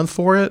 $5 a month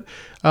for it.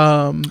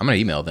 I'm gonna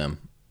email them,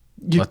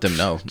 let them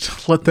know.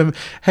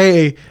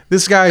 Hey,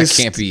 this guy's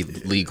can't be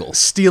legal,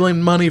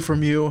 stealing money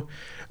from you.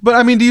 But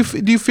I mean, do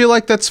you feel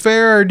like that's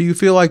fair, or do you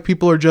feel like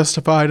people are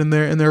justified in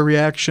their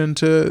reaction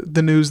to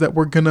the news that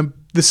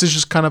this is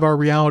just kind of our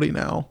reality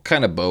now?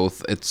 Kind of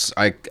both.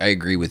 I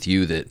agree with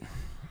you that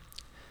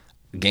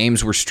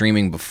games were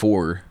streaming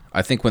before.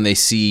 I think when they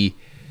see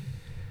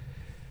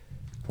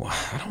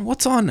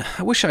what's on,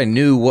 I wish I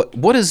knew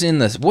what is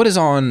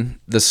on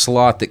the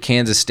slot that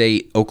Kansas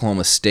State,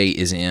 Oklahoma State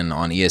is in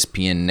on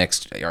ESPN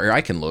next, or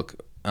I can look.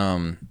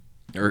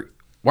 Or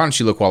why don't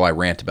you look while I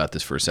rant about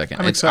this for a second?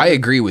 I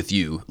agree with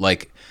you.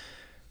 Like,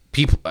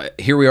 people,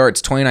 here we are.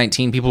 It's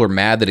 2019. People are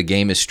mad that a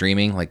game is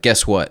streaming. Like,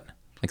 guess what?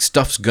 Like,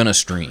 stuff's gonna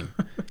stream.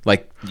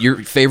 Like, your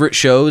favorite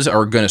shows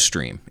are gonna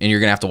stream, and you're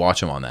gonna have to watch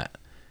them on that.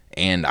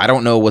 And I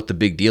don't know what the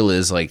big deal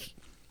is. Like,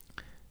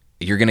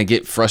 you're gonna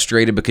get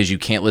frustrated because you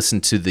can't listen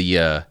to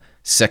the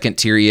second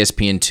tier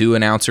ESPN2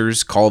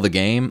 announcers call the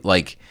game.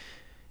 Like,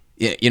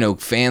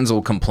 fans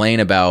will complain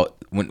about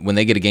when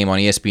they get a game on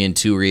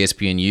ESPN2 or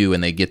ESPNU,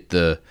 and they get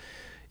the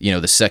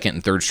second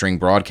and third string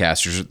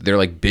broadcasters, they're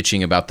like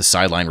bitching about the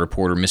sideline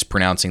reporter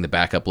mispronouncing the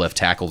backup left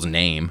tackle's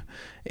name.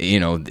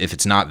 If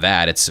it's not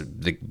that, it's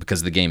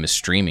because the game is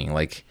streaming.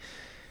 Like,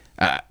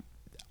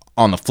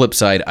 on the flip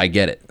side, I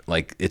get it.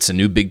 Like, it's a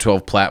new Big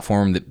 12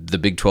 platform that the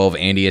Big 12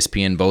 and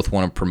ESPN both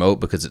want to promote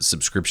because it's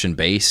subscription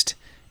based,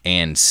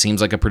 and seems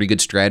like a pretty good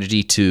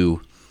strategy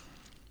to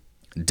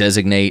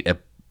designate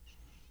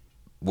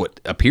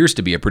what appears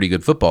to be a pretty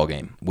good football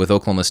game with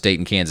Oklahoma State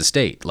and Kansas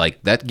State.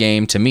 Like, that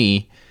game, to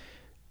me,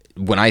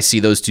 when I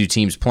see those two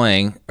teams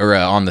playing or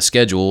on the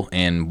schedule,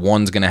 and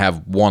one's going to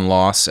have one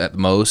loss at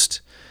most,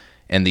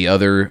 and the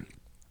other,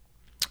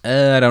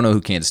 I don't know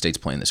who Kansas State's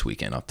playing this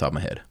weekend off the top of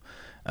my head.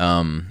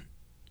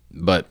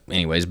 But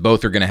anyways,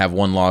 both are going to have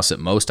one loss at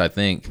most, I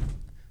think.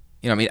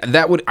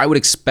 I would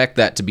expect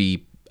that to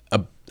be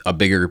a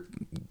bigger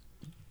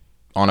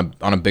on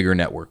a bigger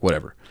network,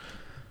 whatever.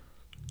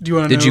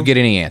 Did you get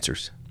any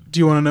answers? Do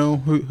you want to know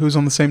who's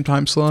on the same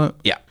time slot?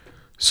 Yeah.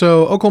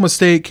 So Oklahoma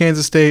State,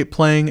 Kansas State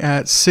playing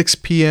at 6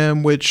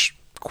 p.m., which,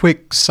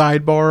 quick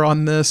sidebar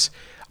on this,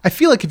 I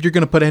feel like if you're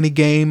going to put any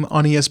game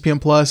on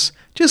ESPN Plus,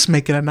 just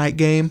make it a night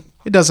game.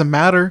 It doesn't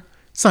matter.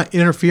 It's not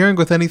interfering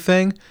with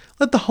anything.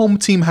 Let the home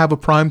team have a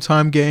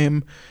primetime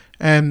game,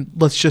 and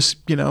let's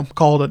just,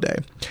 call it a day.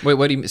 Wait,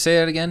 what do you say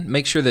that again?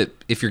 Make sure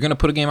that if you're going to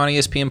put a game on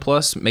ESPN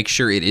Plus, make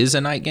sure it is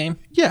a night game?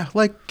 Yeah,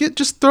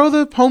 just throw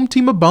the home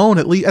team a bone,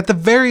 at the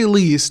very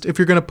least, if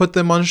you're going to put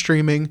them on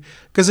streaming,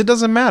 because it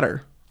doesn't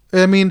matter.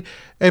 I mean,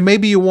 and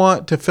maybe you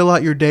want to fill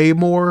out your day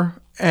more,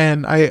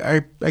 and I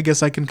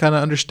guess I can kind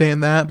of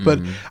understand that, but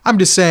I'm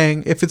just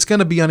saying, if it's going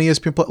to be on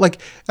ESPN Plus, like,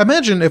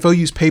 imagine if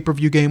OU's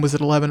pay-per-view game was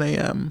at 11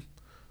 a.m.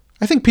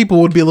 I think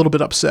people would be a little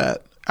bit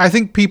upset. I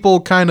think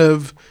people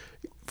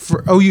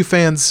for OU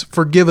fans,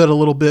 forgive it a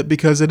little bit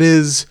because it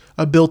is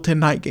a built-in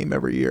night game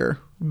every year,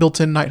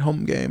 built-in night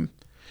home game.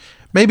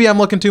 Maybe I'm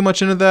looking too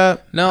much into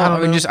that. No,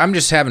 I'm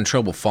just having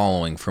trouble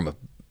following from a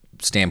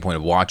standpoint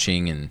of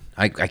watching, and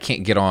I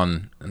can't get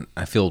on.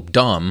 I feel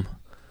dumb.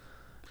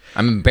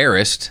 I'm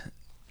embarrassed.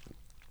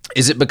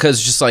 Is it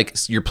because just like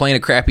you're playing a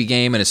crappy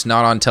game and it's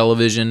not on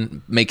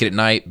television, make it at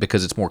night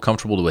because it's more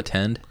comfortable to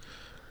attend?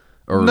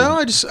 Or no,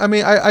 I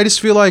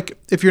just feel like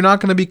if you're not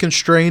going to be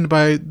constrained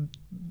by,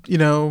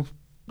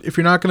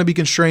 going to be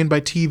constrained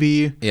by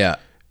TV, Yeah.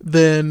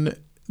 then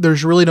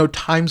there's really no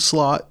time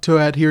slot to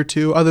adhere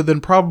to, other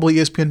than probably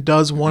ESPN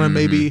does want to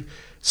maybe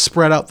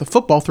spread out the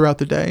football throughout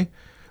the day.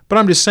 But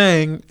I'm just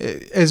saying,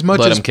 as much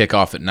Let as them kick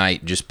off at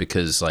night just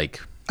because,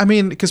 like... I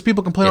mean, because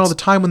people complain all the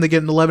time when they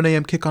get an 11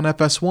 a.m. kick on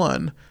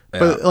FS1.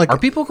 But like, are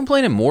people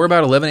complaining more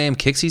about 11 a.m.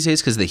 kicks these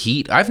days because the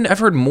heat? I've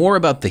heard more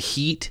about the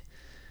heat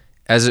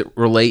as it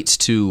relates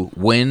to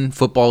when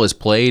football is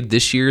played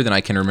this year than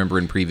I can remember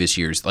in previous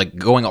years. Like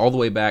going all the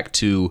way back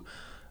to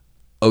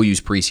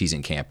OU's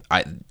preseason camp.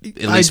 At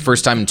least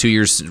first time in 2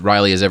 years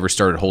Riley has ever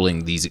started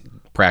holding these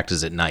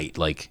practices at night.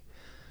 Like,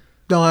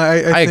 no,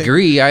 I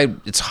agree.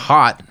 It's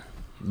hot,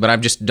 but I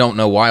just don't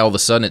know why all of a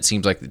sudden it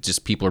seems like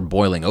just people are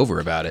boiling over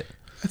about it.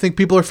 I think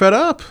people are fed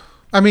up.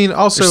 I mean,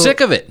 also they're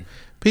sick of it.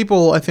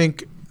 People, I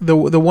think the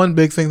one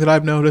big thing that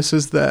I've noticed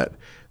is that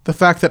the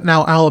fact that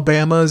now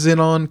Alabama is in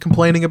on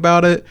complaining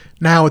about it,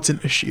 now it's an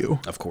issue.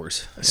 Of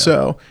course. Yeah.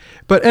 So,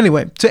 but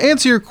anyway, to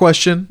answer your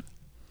question,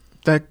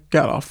 that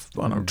got off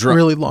on a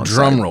really long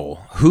drum side. roll.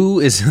 Who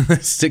is in the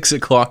 6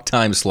 o'clock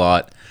time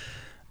slot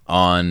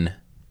on,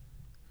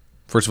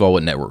 first of all,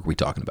 what network are we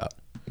talking about?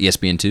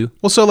 ESPN2?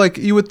 Well, so like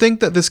you would think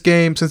that this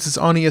game, since it's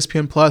on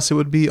ESPN Plus, it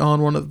would be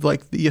on one of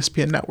like the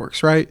ESPN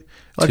networks, right?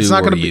 Like Two it's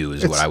not or going to you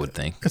is what I would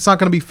think. It's not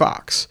going to be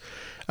Fox.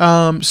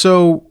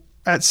 So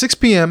at 6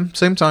 p.m.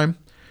 same time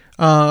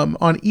on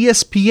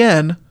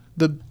ESPN,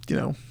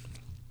 the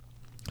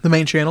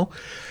main channel,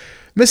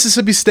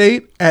 Mississippi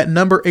State at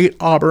number 8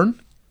 Auburn.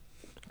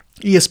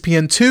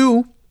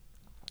 ESPN2,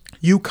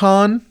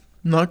 UConn,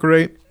 not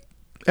great,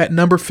 at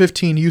number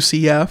 15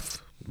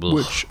 UCF. Ugh.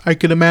 Which I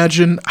could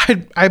imagine.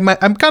 I'm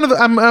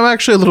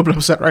actually a little bit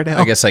upset right now.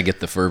 I guess I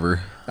get the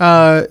fervor.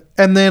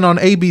 And then on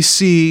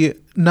ABC,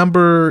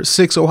 number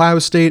 6 Ohio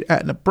State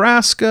at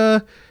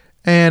Nebraska,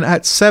 and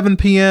at 7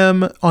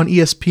 p.m. on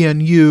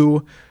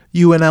ESPNU,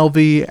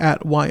 UNLV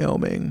at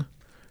Wyoming,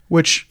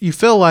 which you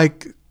feel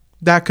like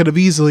that could have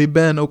easily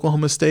been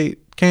Oklahoma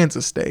State,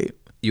 Kansas State.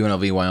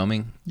 UNLV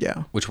Wyoming?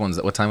 Yeah. Which one's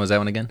that? What time was that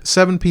one again?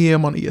 7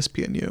 p.m. on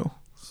ESPNU.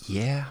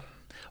 Yeah.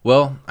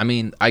 Well, I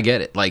mean, I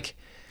get it. Like,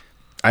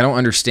 I don't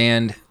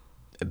understand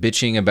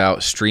bitching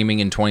about streaming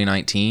in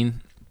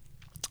 2019,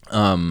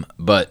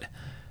 but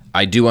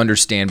I do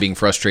understand being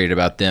frustrated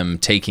about them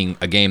taking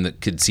a game that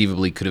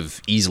conceivably could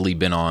have easily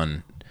been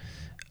on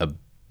a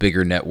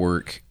bigger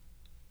network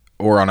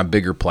or on a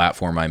bigger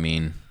platform, I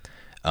mean,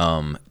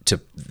 to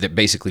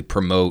basically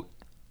promote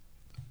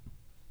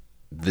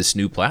this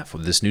new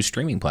platform, this new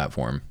streaming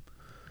platform.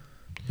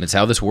 And it's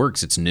how this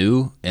works. It's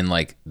new, and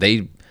like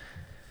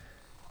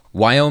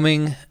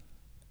Wyoming,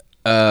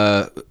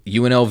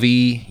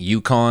 UNLV,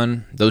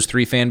 UConn, those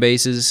 3 fan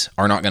bases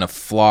are not going to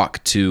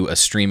flock to a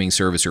streaming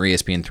service or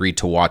ESPN3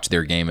 to watch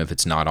their game if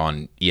it's not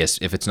on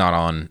if it's not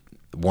on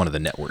one of the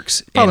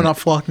networks. Probably not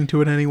flocking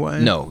to it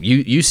anyway. No,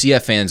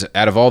 UCF fans,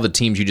 out of all the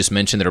teams you just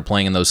mentioned that are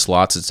playing in those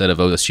slots instead of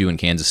OSU and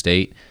Kansas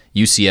State,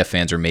 UCF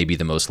fans are maybe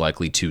the most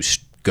likely to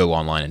go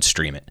online and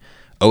stream it.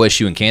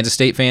 OSU and Kansas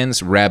State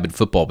fans, rabid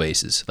football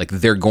bases. Like,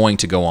 they're going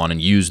to go on and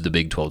use the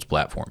Big 12's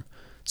platform.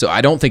 So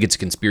I don't think it's a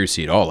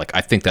conspiracy at all. Like, I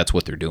think that's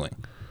what they're doing.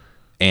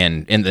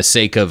 And in the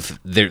sake of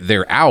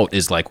their out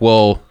is like,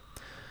 well,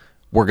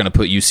 we're going to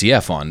put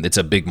UCF on. It's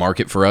a big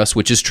market for us,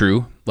 which is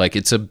true. Like,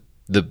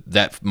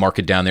 that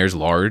market down there is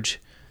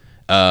large.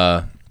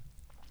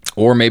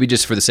 Or maybe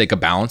just for the sake of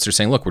balance, they're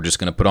saying, look, we're just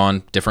going to put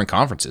on different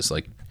conferences.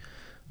 Like,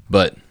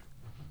 but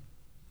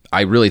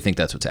I really think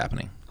that's what's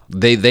happening.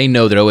 They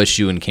know that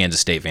OSU and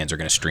Kansas State fans are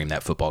going to stream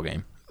that football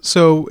game.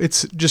 So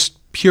it's just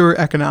pure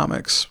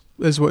economics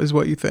is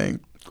what you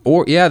think.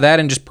 Or yeah, that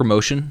and just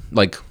promotion.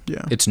 Like,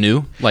 yeah. It's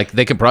new. Like,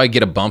 they could probably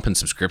get a bump in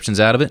subscriptions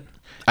out of it.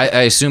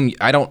 I assume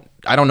I don't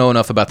know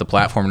enough about the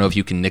platform to know if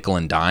you can nickel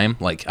and dime.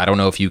 Like, I don't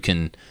know if you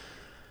can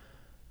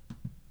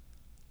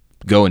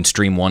go and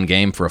stream one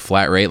game for a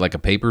flat rate like a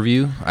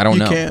pay-per-view. I don't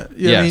know. You can't.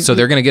 Yeah, I mean, so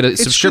they're going to get a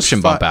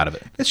subscription bump out of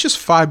it. It's just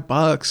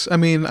 $5. I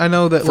mean, I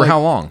know that for how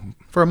long?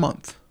 For a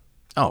month.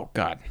 Oh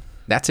God,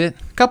 that's it.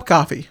 Cup of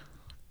coffee,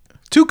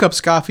 2 cups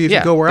of coffee if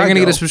you go where I go. They're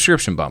going to get a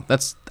subscription bump.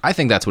 I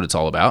think that's what it's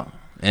all about.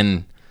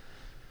 And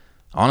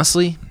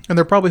honestly, and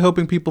they're probably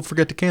hoping people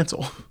forget to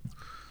cancel,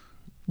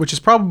 which is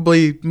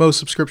probably most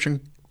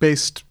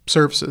subscription-based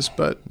services.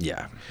 But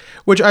yeah,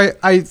 which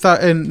I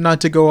thought, and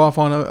not to go off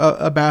on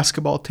a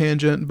basketball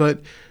tangent,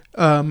 but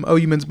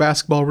OU men's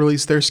basketball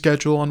released their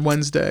schedule on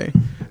Wednesday,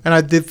 and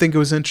I did think it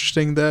was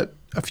interesting that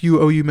a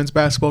few OU men's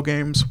basketball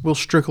games will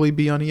strictly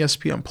be on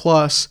ESPN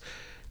Plus.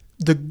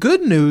 The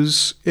good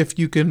news, if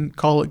you can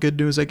call it good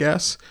news, I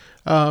guess.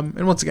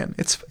 And once again,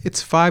 it's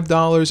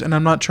 $5, and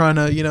I'm not trying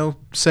to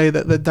say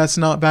that that's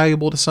not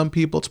valuable to some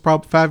people. It's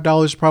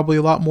 $5 is probably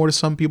a lot more to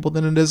some people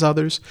than it is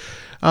others.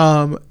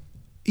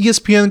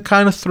 ESPN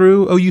kind of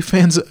threw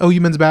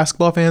OU men's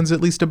basketball fans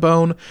at least a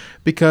bone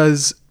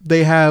because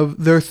they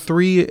have their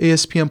 3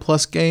 ESPN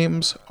Plus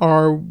games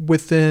are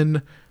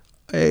within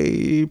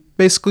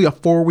basically a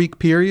 4-week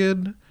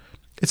period.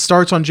 It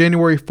starts on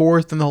January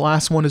 4th and the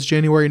last one is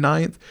January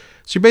 9th.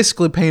 So you're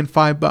basically paying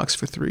 $5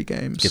 for 3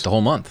 games. Get the whole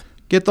month.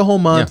 Get the whole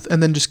month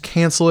and then just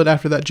cancel it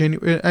after that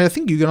January. I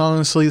think you can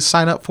honestly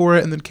sign up for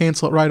it and then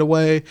cancel it right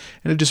away,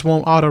 and it just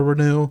won't auto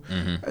renew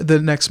the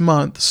next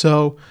month.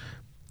 So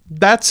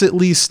that's at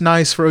least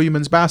nice for OU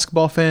men's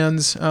basketball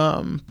fans.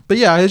 But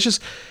yeah, it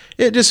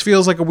just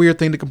feels like a weird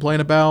thing to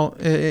complain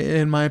about,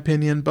 in my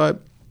opinion.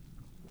 But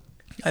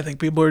I think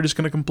people are just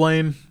going to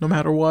complain no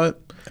matter what.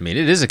 I mean,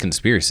 it is a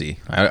conspiracy.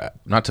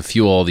 Not to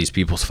fuel all these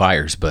people's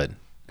fires, but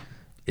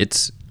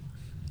it's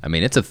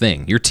a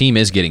thing. Your team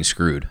is getting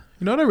screwed.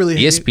 You know what I really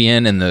hate?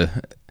 ESPN and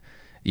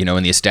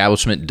the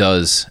establishment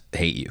does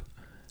hate you.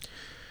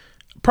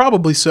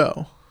 Probably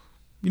so.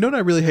 You know what I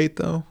really hate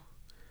though?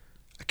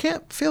 I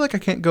feel like I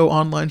can't go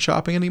online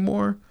shopping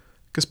anymore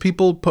because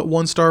people put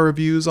 1-star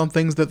reviews on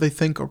things that they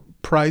think are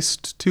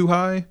priced too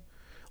high.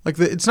 Like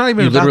it's not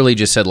even. You literally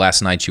just said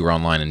last night you were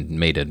online and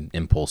made an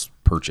impulse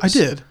purchase. I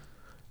did,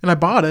 and I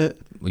bought it.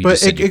 Well,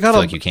 but it got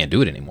like you can't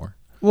do it anymore.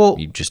 Well,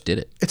 you just did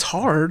it. It's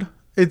hard.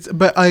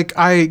 But like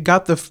I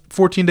got the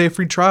 14-day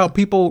free trial.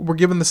 People were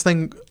giving this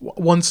thing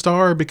 1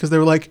 star because they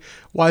were like,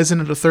 "Why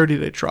isn't it a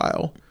 30-day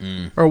trial?"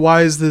 Or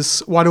why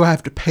do I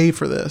have to pay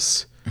for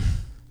this?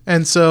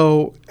 And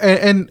so,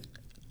 and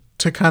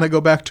to kind of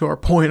go back to our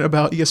point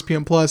about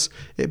ESPN Plus,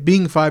 it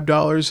being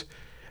 $5,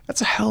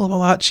 that's a hell of a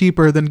lot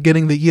cheaper than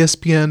getting the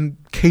ESPN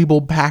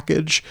cable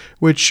package.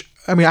 Which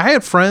I mean, I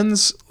had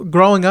friends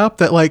growing up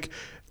that like.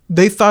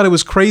 They thought it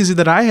was crazy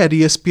that I had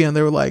ESPN.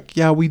 They were like,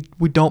 yeah, we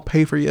don't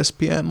pay for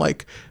ESPN.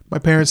 Like, my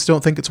parents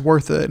don't think it's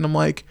worth it. And I'm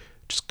like,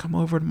 just come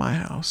over to my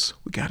house.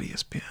 We got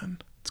ESPN.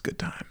 It's good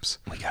times.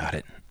 We got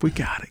it. We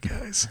got it,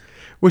 guys.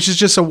 Which is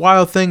just a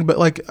wild thing. But,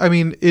 like, I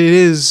mean, it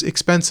is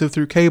expensive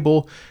through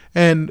cable.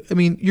 And, I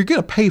mean, you're going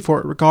to pay for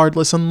it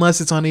regardless,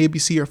 unless it's on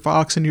ABC or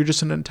Fox and you're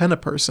just an antenna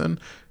person.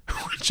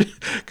 Which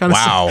kind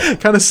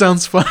of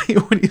sounds funny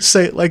when you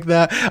say it like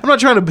that. I'm not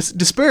trying to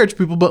disparage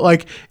people, but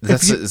like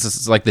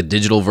it's like the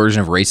digital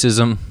version of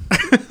racism.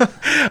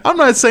 I'm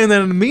not saying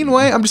that in a mean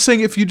way. I'm just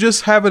saying if you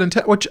just have an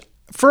antenna, which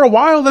for a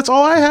while that's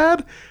all I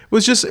had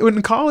was just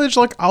in college.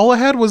 Like all I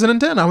had was an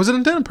antenna. I was an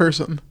antenna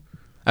person.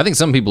 I think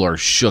some people are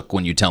shook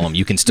when you tell them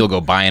you can still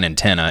go buy an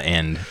antenna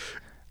and.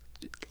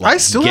 Like, I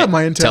still have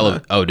my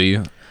antenna. Oh, do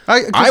you?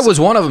 I was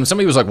one of them.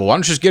 Somebody was like, "Well, why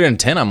don't you just get an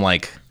antenna?" I'm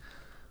like.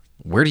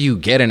 Where do you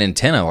get an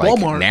antenna? Like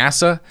Walmart.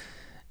 NASA?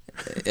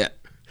 It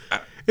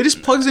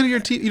just plugs into your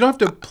TV. You don't have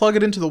to plug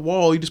it into the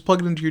wall. You just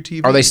plug it into your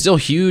TV. Are they still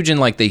huge and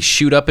like they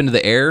shoot up into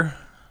the air?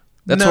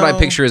 That's what I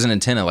picture as an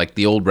antenna, like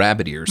the old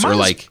rabbit ears. Or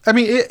like, I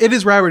mean, it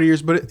is rabbit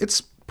ears, but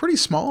it's pretty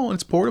small and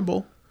it's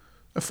portable,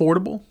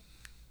 affordable.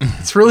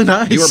 It's really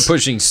nice. You are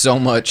pushing so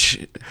much.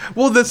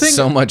 Well,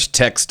 so much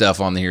tech stuff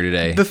on here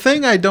today. The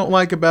thing I don't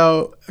like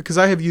about because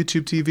I have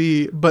YouTube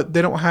TV, but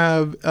they don't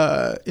have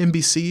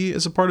NBC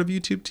as a part of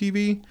YouTube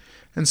TV.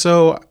 And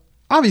so,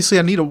 obviously,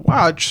 I need to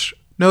watch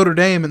Notre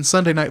Dame and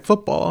Sunday Night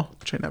Football,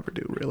 which I never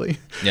do, really.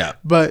 Yeah.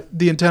 But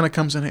the antenna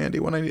comes in handy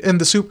when I need,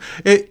 and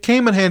it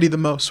came in handy the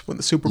most when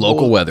the Super Bowl.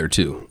 Local weather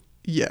too.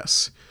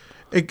 Yes,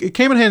 it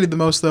came in handy the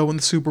most though when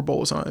the Super Bowl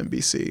was on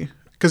NBC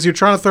because you're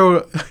trying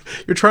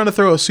to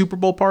throw a Super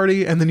Bowl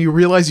party and then you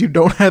realize you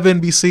don't have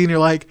NBC and you're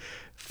like,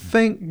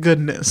 thank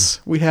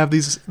goodness we have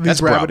these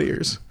rabbit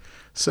ears.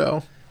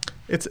 So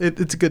it's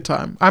a good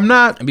time.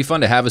 It'd be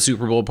fun to have a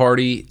Super Bowl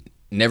party.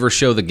 Never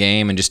show the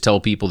game and just tell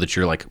people that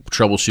you're like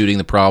troubleshooting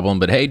the problem.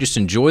 But hey, just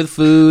enjoy the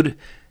food,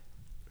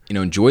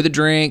 enjoy the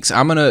drinks.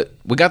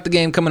 We got the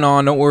game coming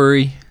on. Don't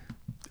worry.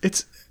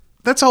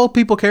 That's all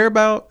people care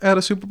about at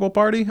a Super Bowl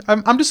party.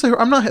 I'm just there.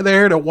 I'm not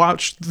there to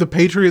watch the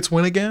Patriots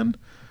win again.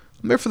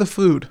 I'm there for the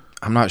food.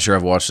 I'm not sure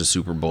I've watched a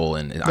Super Bowl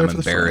and I'm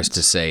embarrassed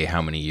to say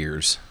how many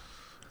years.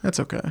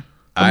 That's okay.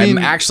 I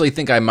actually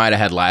think I might have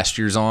had last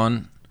year's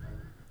on.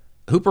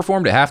 Who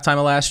performed at halftime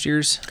of last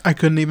year's? I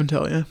couldn't even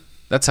tell you.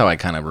 That's how I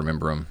kind of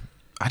remember them.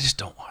 I just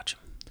don't watch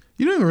them.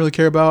 You don't even really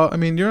care about. I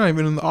mean, you're not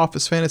even in the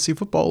Office Fantasy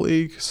Football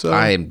League, so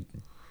I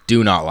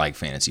do not like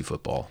fantasy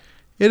football.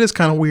 It is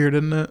kind of weird,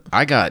 isn't it?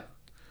 I got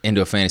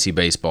into a fantasy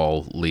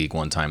baseball league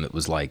one time that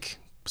was like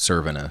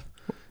serving a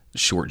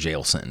short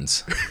jail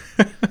sentence.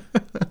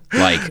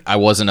 Like I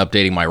wasn't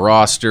updating my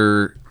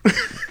roster.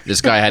 This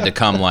guy had to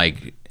come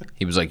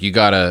he was like,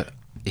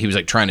 he was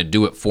like trying to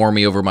do it for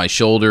me over my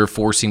shoulder,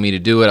 forcing me to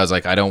do it. I was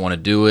like, I don't want to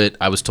do it.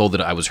 I was told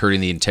that I was hurting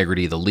the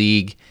integrity of the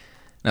league.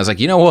 And I was like,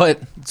 you know what?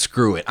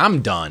 Screw it.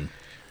 I'm done.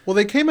 Well,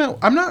 they came out.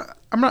 I'm not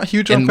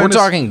huge on fantasy. And we're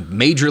talking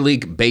Major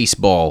League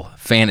Baseball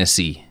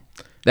fantasy.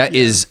 That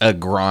is a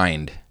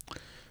grind.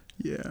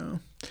 Yeah.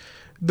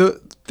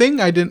 The thing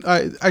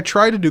I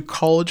tried to do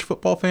college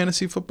football,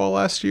 fantasy football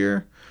last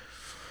year.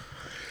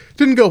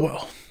 Didn't go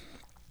well.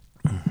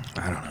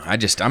 I don't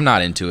know. I'm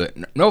not into it.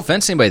 No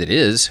offense to anybody that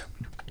is.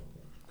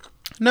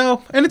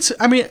 No, and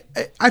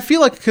I feel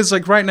like because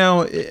like right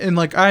now, and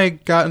like I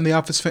got in the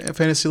Office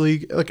Fantasy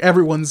League, like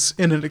everyone's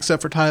in it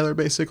except for Tyler,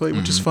 basically,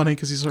 which is funny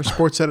because he's our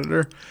sports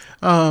editor.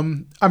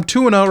 I'm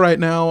 2-0 right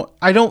now.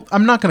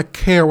 I'm not gonna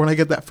care when I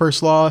get that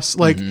first loss.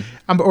 Like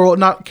or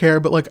not care,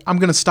 but like I'm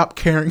gonna stop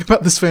caring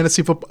about this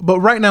fantasy football.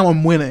 But right now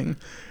I'm winning,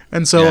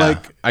 and so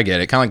like I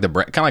get it. Kind of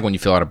like when you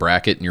fill out a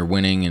bracket and you're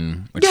winning,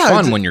 and it's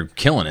fun when you're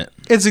killing it.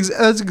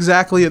 That's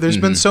exactly it. There's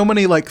been so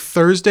many like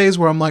Thursdays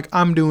where I'm like,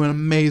 I'm doing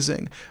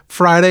amazing.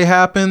 Friday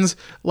happens,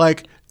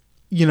 like,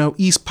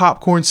 East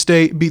Popcorn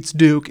State beats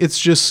Duke. It's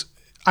just,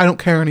 I don't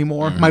care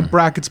anymore. My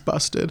bracket's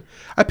busted.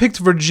 I picked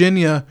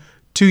Virginia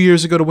 2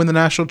 years ago to win the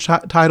national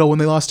title when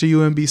they lost to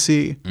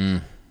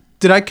UMBC.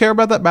 Did I care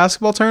about that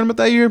basketball tournament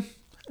that year?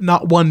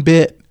 Not one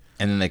bit.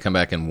 And then they come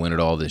back and win it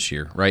all this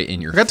year, right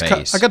in your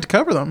face. I got to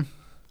cover them,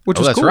 which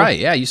was that's cool. right.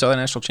 Yeah, you saw the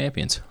national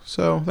champions.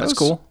 So that's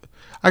cool.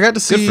 I got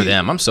to see. Good for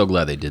them. I'm so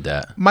glad they did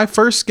that. My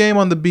first game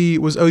on the beat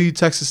was OU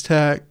Texas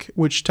Tech,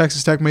 which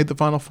Texas Tech made the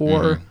Final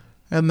Four,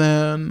 and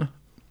then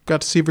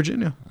got to see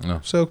Virginia. Oh.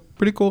 So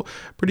pretty cool,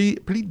 pretty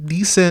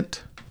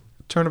decent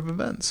turn of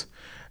events.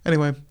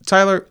 Anyway,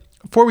 Tyler,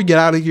 before we get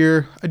out of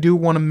here, I do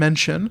want to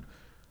mention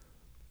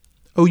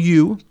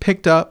OU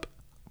picked up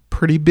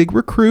pretty big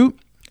recruit,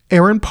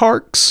 Aaron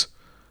Parks,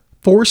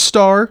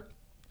 4-star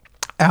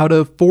out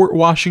of Fort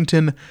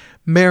Washington,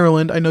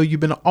 Maryland. I know you've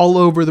been all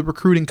over the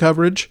recruiting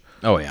coverage.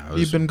 Oh yeah,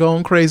 you've been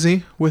going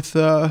crazy with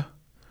all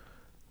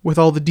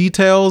the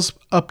details,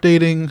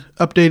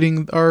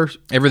 updating our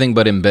everything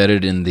but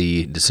embedded in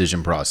the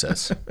decision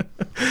process.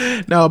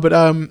 No, but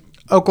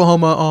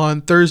Oklahoma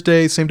on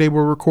Thursday, same day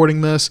we're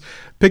recording this,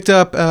 picked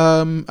up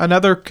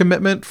another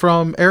commitment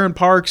from Aaron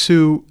Parks,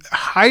 who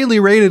highly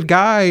rated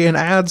guy, and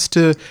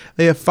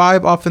they have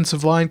 5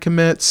 offensive line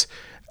commits.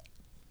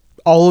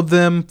 All of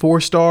them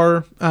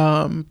 4-star.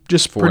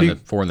 Just four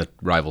in the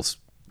rivals.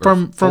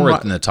 From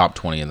in the top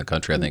 20 in the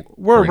country, I think.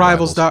 We're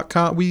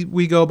rivals.com.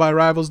 We go by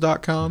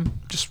rivals.com.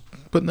 Just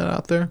putting that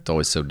out there. It's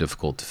always so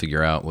difficult to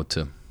figure out what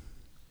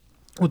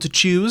to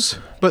choose.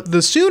 But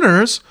the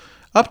Sooners,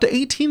 up to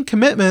 18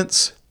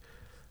 commitments.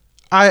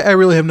 I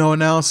really have no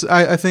analysis.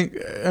 I think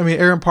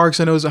Aaron Parks,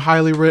 I know, is a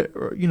highly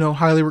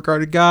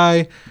regarded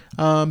guy.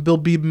 Bill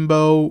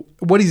Biebenbow,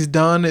 what he's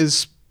done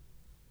is,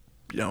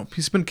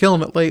 he's been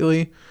killing it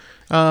lately.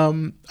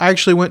 I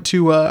actually went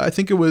to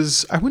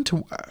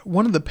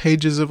one of the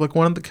pages of like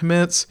one of the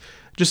commits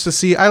just to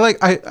see. I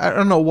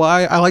don't know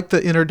why. I like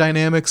the inner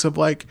dynamics of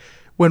like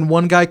when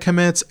one guy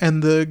commits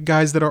and the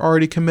guys that are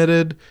already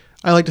committed.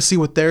 I like to see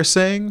what they're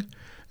saying.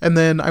 And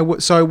then I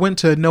went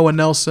to Noah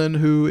Nelson,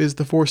 who is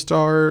the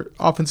 4-star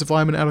offensive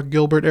lineman out of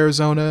Gilbert,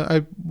 Arizona.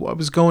 I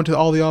was going to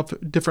all the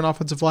different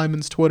offensive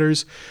linemen's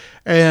Twitters,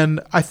 and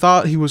I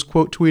thought he was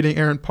quote tweeting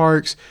Aaron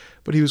Parks,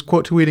 but he was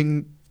quote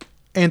tweeting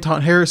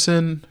Anton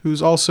Harrison,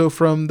 who's also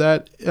from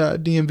that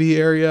DMV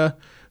area,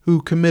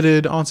 who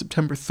committed on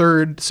September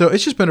 3rd. So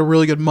it's just been a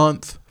really good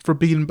month for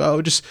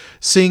Biedenbow. Just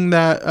seeing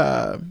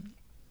that,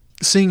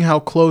 seeing how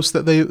close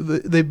that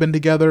they've been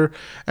together.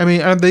 I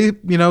mean,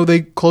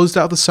 they closed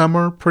out the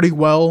summer pretty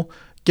well,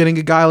 getting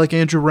a guy like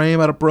Andrew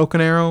Rame out of Broken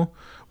Arrow,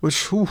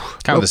 which kind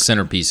of the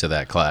centerpiece of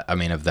that class. I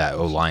mean, of that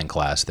O-line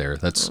class there.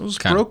 Those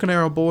Broken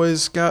Arrow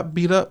boys got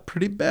beat up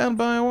pretty bad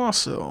by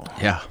Owasso.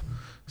 Yeah.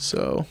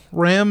 So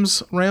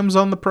Rams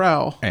on the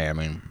prowl. Hey, I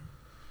mean,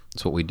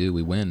 that's what we do.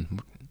 We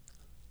win.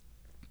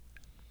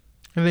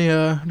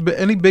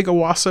 Any big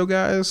Owasso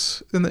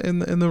guys in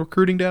the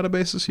recruiting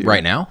database this year?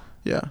 Right now?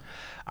 Yeah.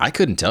 I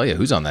couldn't tell you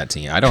who's on that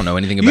team. I don't know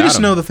anything about them. You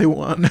just know that they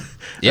won.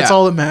 That's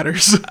all that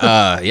matters.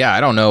 Yeah, I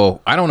don't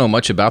know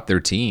much about their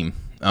team.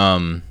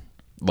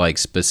 Like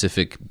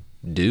specific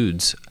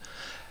dudes.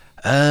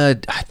 I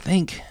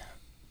think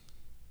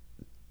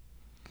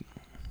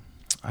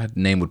a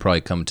name would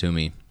probably come to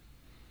me.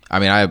 I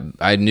mean,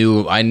 I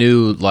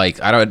knew like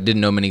didn't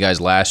know many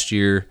guys last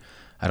year.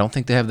 I don't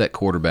think they have that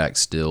quarterback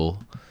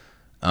still.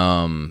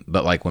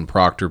 But like when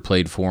Proctor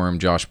played for him,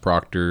 Josh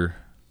Proctor,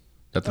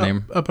 that's the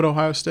name? Up at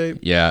Ohio State.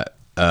 Yeah.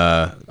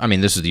 I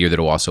mean, this is the year that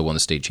Owasso won the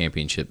state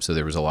championship, so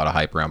there was a lot of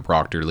hype around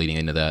Proctor leading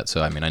into that.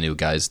 So I mean, I knew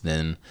guys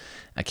then.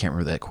 I can't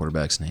remember that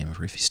quarterback's name,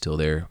 if he's still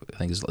there. I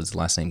think his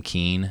last name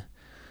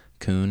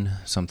Kuhn,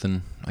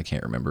 something. I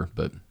can't remember.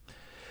 But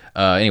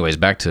anyways,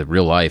 back to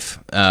real life.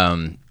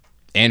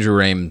 Andrew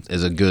Rame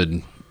is a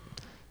good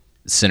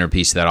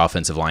centerpiece of that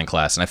offensive line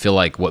class. And I feel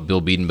like what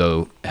Bill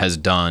Biedenbow has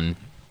done,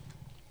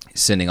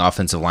 sending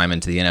offensive linemen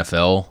to the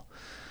NFL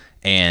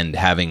and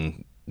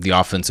having the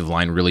offensive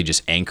line really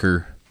just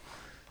anchor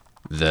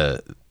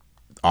the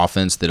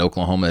offense that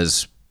Oklahoma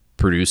has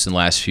produced in the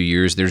last few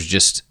years. There's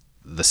just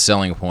the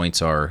selling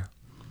points are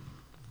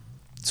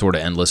sort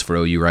of endless for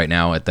OU right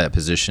now at that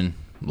position.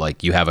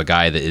 Like you have a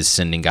guy that is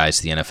sending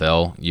guys to the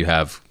NFL. You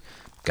have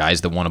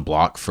guys that want to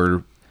block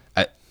for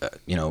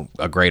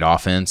a great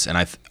offense, and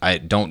I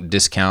don't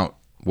discount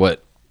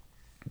what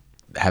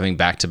having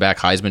back-to-back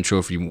Heisman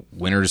Trophy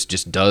winners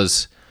just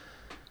does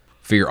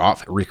for your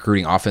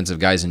recruiting offensive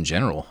guys in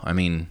general. I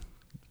mean,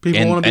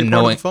 people want to be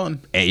part of the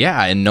fun.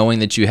 Yeah, and knowing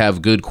that you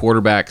have good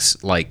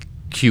quarterbacks like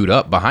queued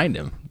up behind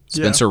him,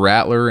 Spencer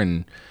Rattler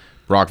and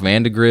Brock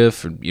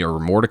Vandegrift, or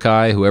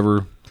Mordecai,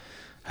 however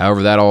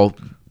that all.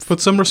 Put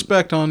some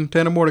respect on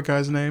Tanner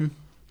Mordecai's name.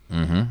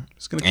 Mm-hmm.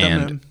 It's going to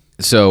come in.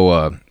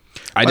 So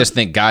I just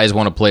think guys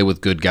want to play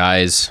with good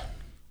guys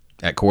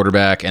at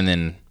quarterback, and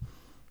then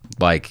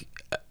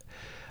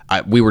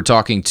we were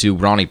talking to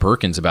Ronnie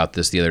Perkins about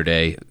this the other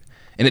day.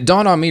 And it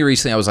dawned on me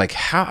recently. I was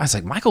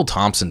like, Michael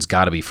Thompson's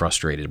got to be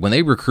frustrated. When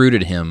they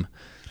recruited him,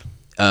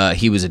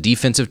 he was a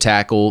defensive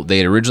tackle. They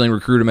had originally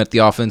recruited him at the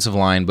offensive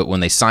line, but when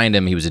they signed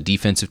him, he was a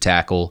defensive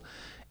tackle.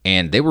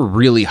 And they were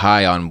really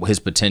high on his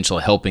potential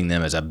helping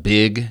them as a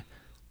big,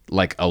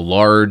 like a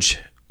large,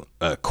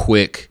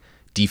 quick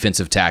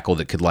defensive tackle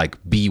that could like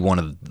be one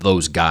of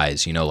those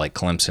guys, like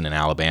Clemson and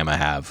Alabama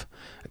have.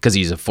 Because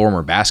he's a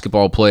former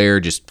basketball player,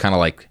 just kind of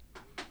like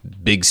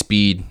big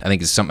speed. I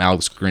think it's something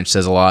Alex Grinch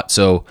says a lot.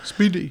 So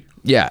speedy.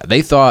 Yeah,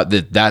 they thought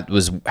that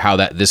was how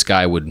this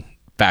guy would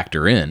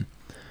factor in.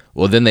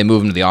 Well, then they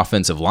moved him to the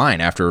offensive line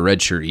after a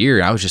redshirt year.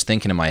 And I was just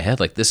thinking in my head,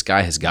 like, this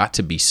guy has got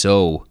to be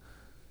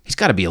he's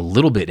got to be a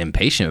little bit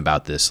impatient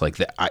about this. Like,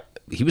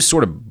 he was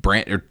sort of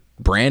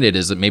branded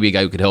as maybe a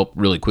guy who could help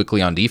really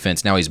quickly on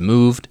defense. Now he's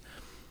moved.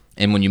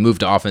 And when you move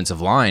to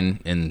offensive line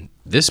in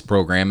this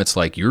program, it's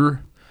like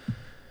you're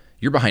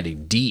behind a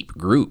deep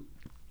group.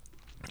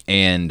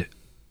 And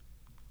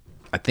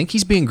I think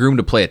he's being groomed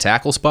to play a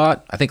tackle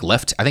spot. I think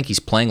he's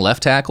playing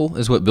left tackle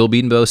is what Bill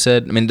Bedenbaugh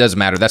said. I mean, it doesn't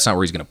matter. That's not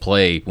where he's going to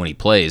play when he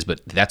plays, but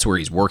that's where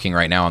he's working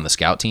right now on the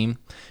scout team.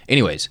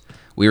 Anyways,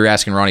 we were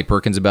asking Ronnie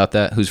Perkins about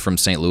that, who's from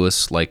St.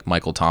 Louis, like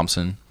Michael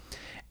Thompson.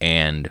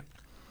 And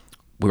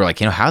we were like,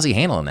 how's he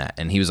handling that?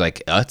 And he was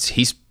like,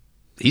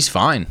 he's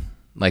fine.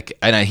 Like,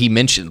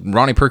 and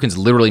Ronnie Perkins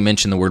literally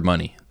mentioned the word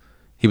money.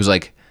 He was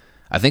like,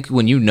 I think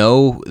when you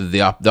know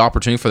the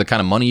opportunity for the kind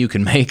of money you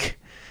can make,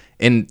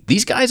 and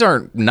these guys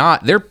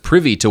they're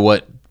privy to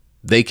what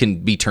they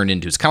can be turned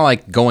into. It's kind of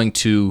like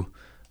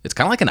it's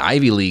kind of like an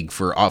Ivy League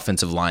for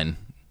offensive linemen.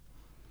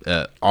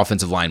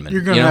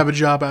 You're going to have a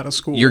job out of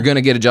school. You're going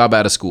to get a job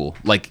out of school.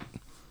 Like,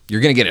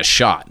 you're going to get a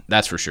shot.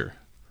 That's for sure.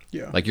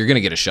 Yeah. Like, you're going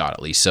to get a shot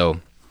at least. So,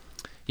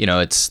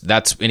 that's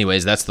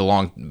the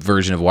long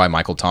version of why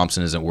Michael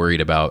Thompson isn't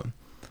worried about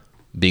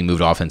being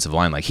moved to offensive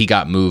line. Like, he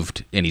got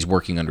moved and he's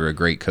working under a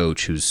great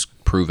coach who's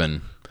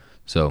proven.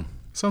 So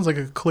sounds like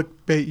a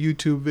clickbait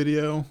YouTube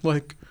video,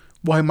 like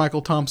why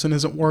Michael Thompson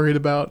isn't worried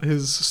about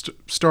his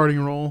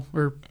starting role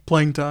or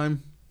playing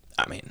time.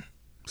 I mean,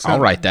 I'll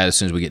write that as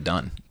soon as we get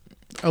done.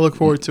 I look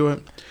forward to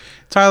it.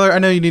 Tyler, I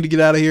know you need to get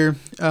out of here.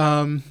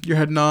 You're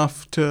heading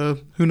off to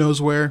who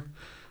knows where.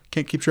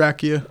 Can't keep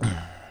track of you.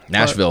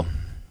 Nashville.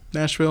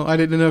 I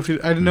didn't know if you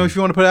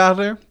want to put it out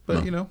there,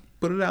 but No.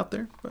 Put it out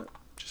there. But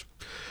just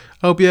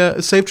hope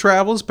you safe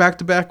travels,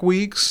 back-to-back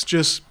weeks.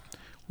 Just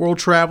world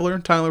traveler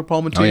Tyler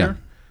Palmatier. Oh, yeah.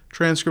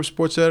 Transcript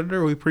sports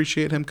editor. We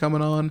appreciate him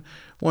coming on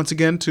once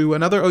again to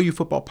another OU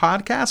football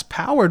podcast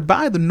powered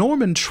by the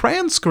Norman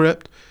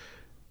Transcript.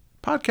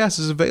 Podcast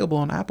is available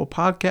on Apple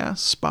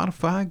Podcasts,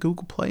 Spotify,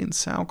 Google Play, and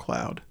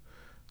SoundCloud.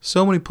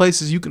 So many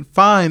places you can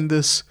find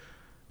this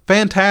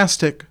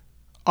fantastic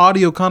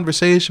audio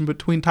conversation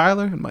between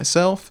Tyler and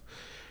myself.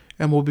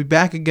 And we'll be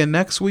back again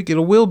next week. It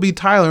will be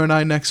Tyler and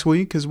I next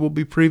week because we'll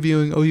be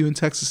previewing OU and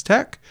Texas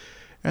Tech.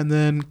 And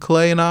then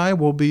Clay and I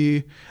will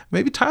be,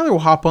 maybe Tyler will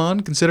hop on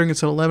considering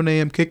it's an 11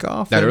 a.m.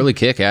 kickoff. That early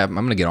kick, I'm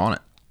going to get on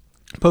it.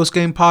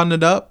 Post-game podding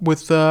it up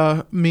with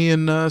me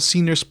and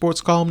senior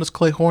sports columnist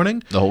Clay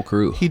Horning. The whole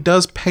crew. He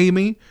does pay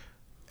me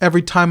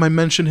every time I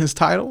mention his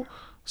title.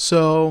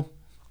 So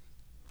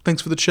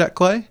thanks for the check,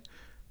 Clay.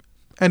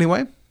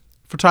 Anyway,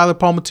 for Tyler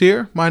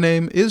Palmatier, my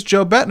name is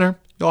Joe Bettner.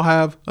 Y'all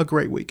have a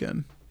great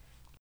weekend.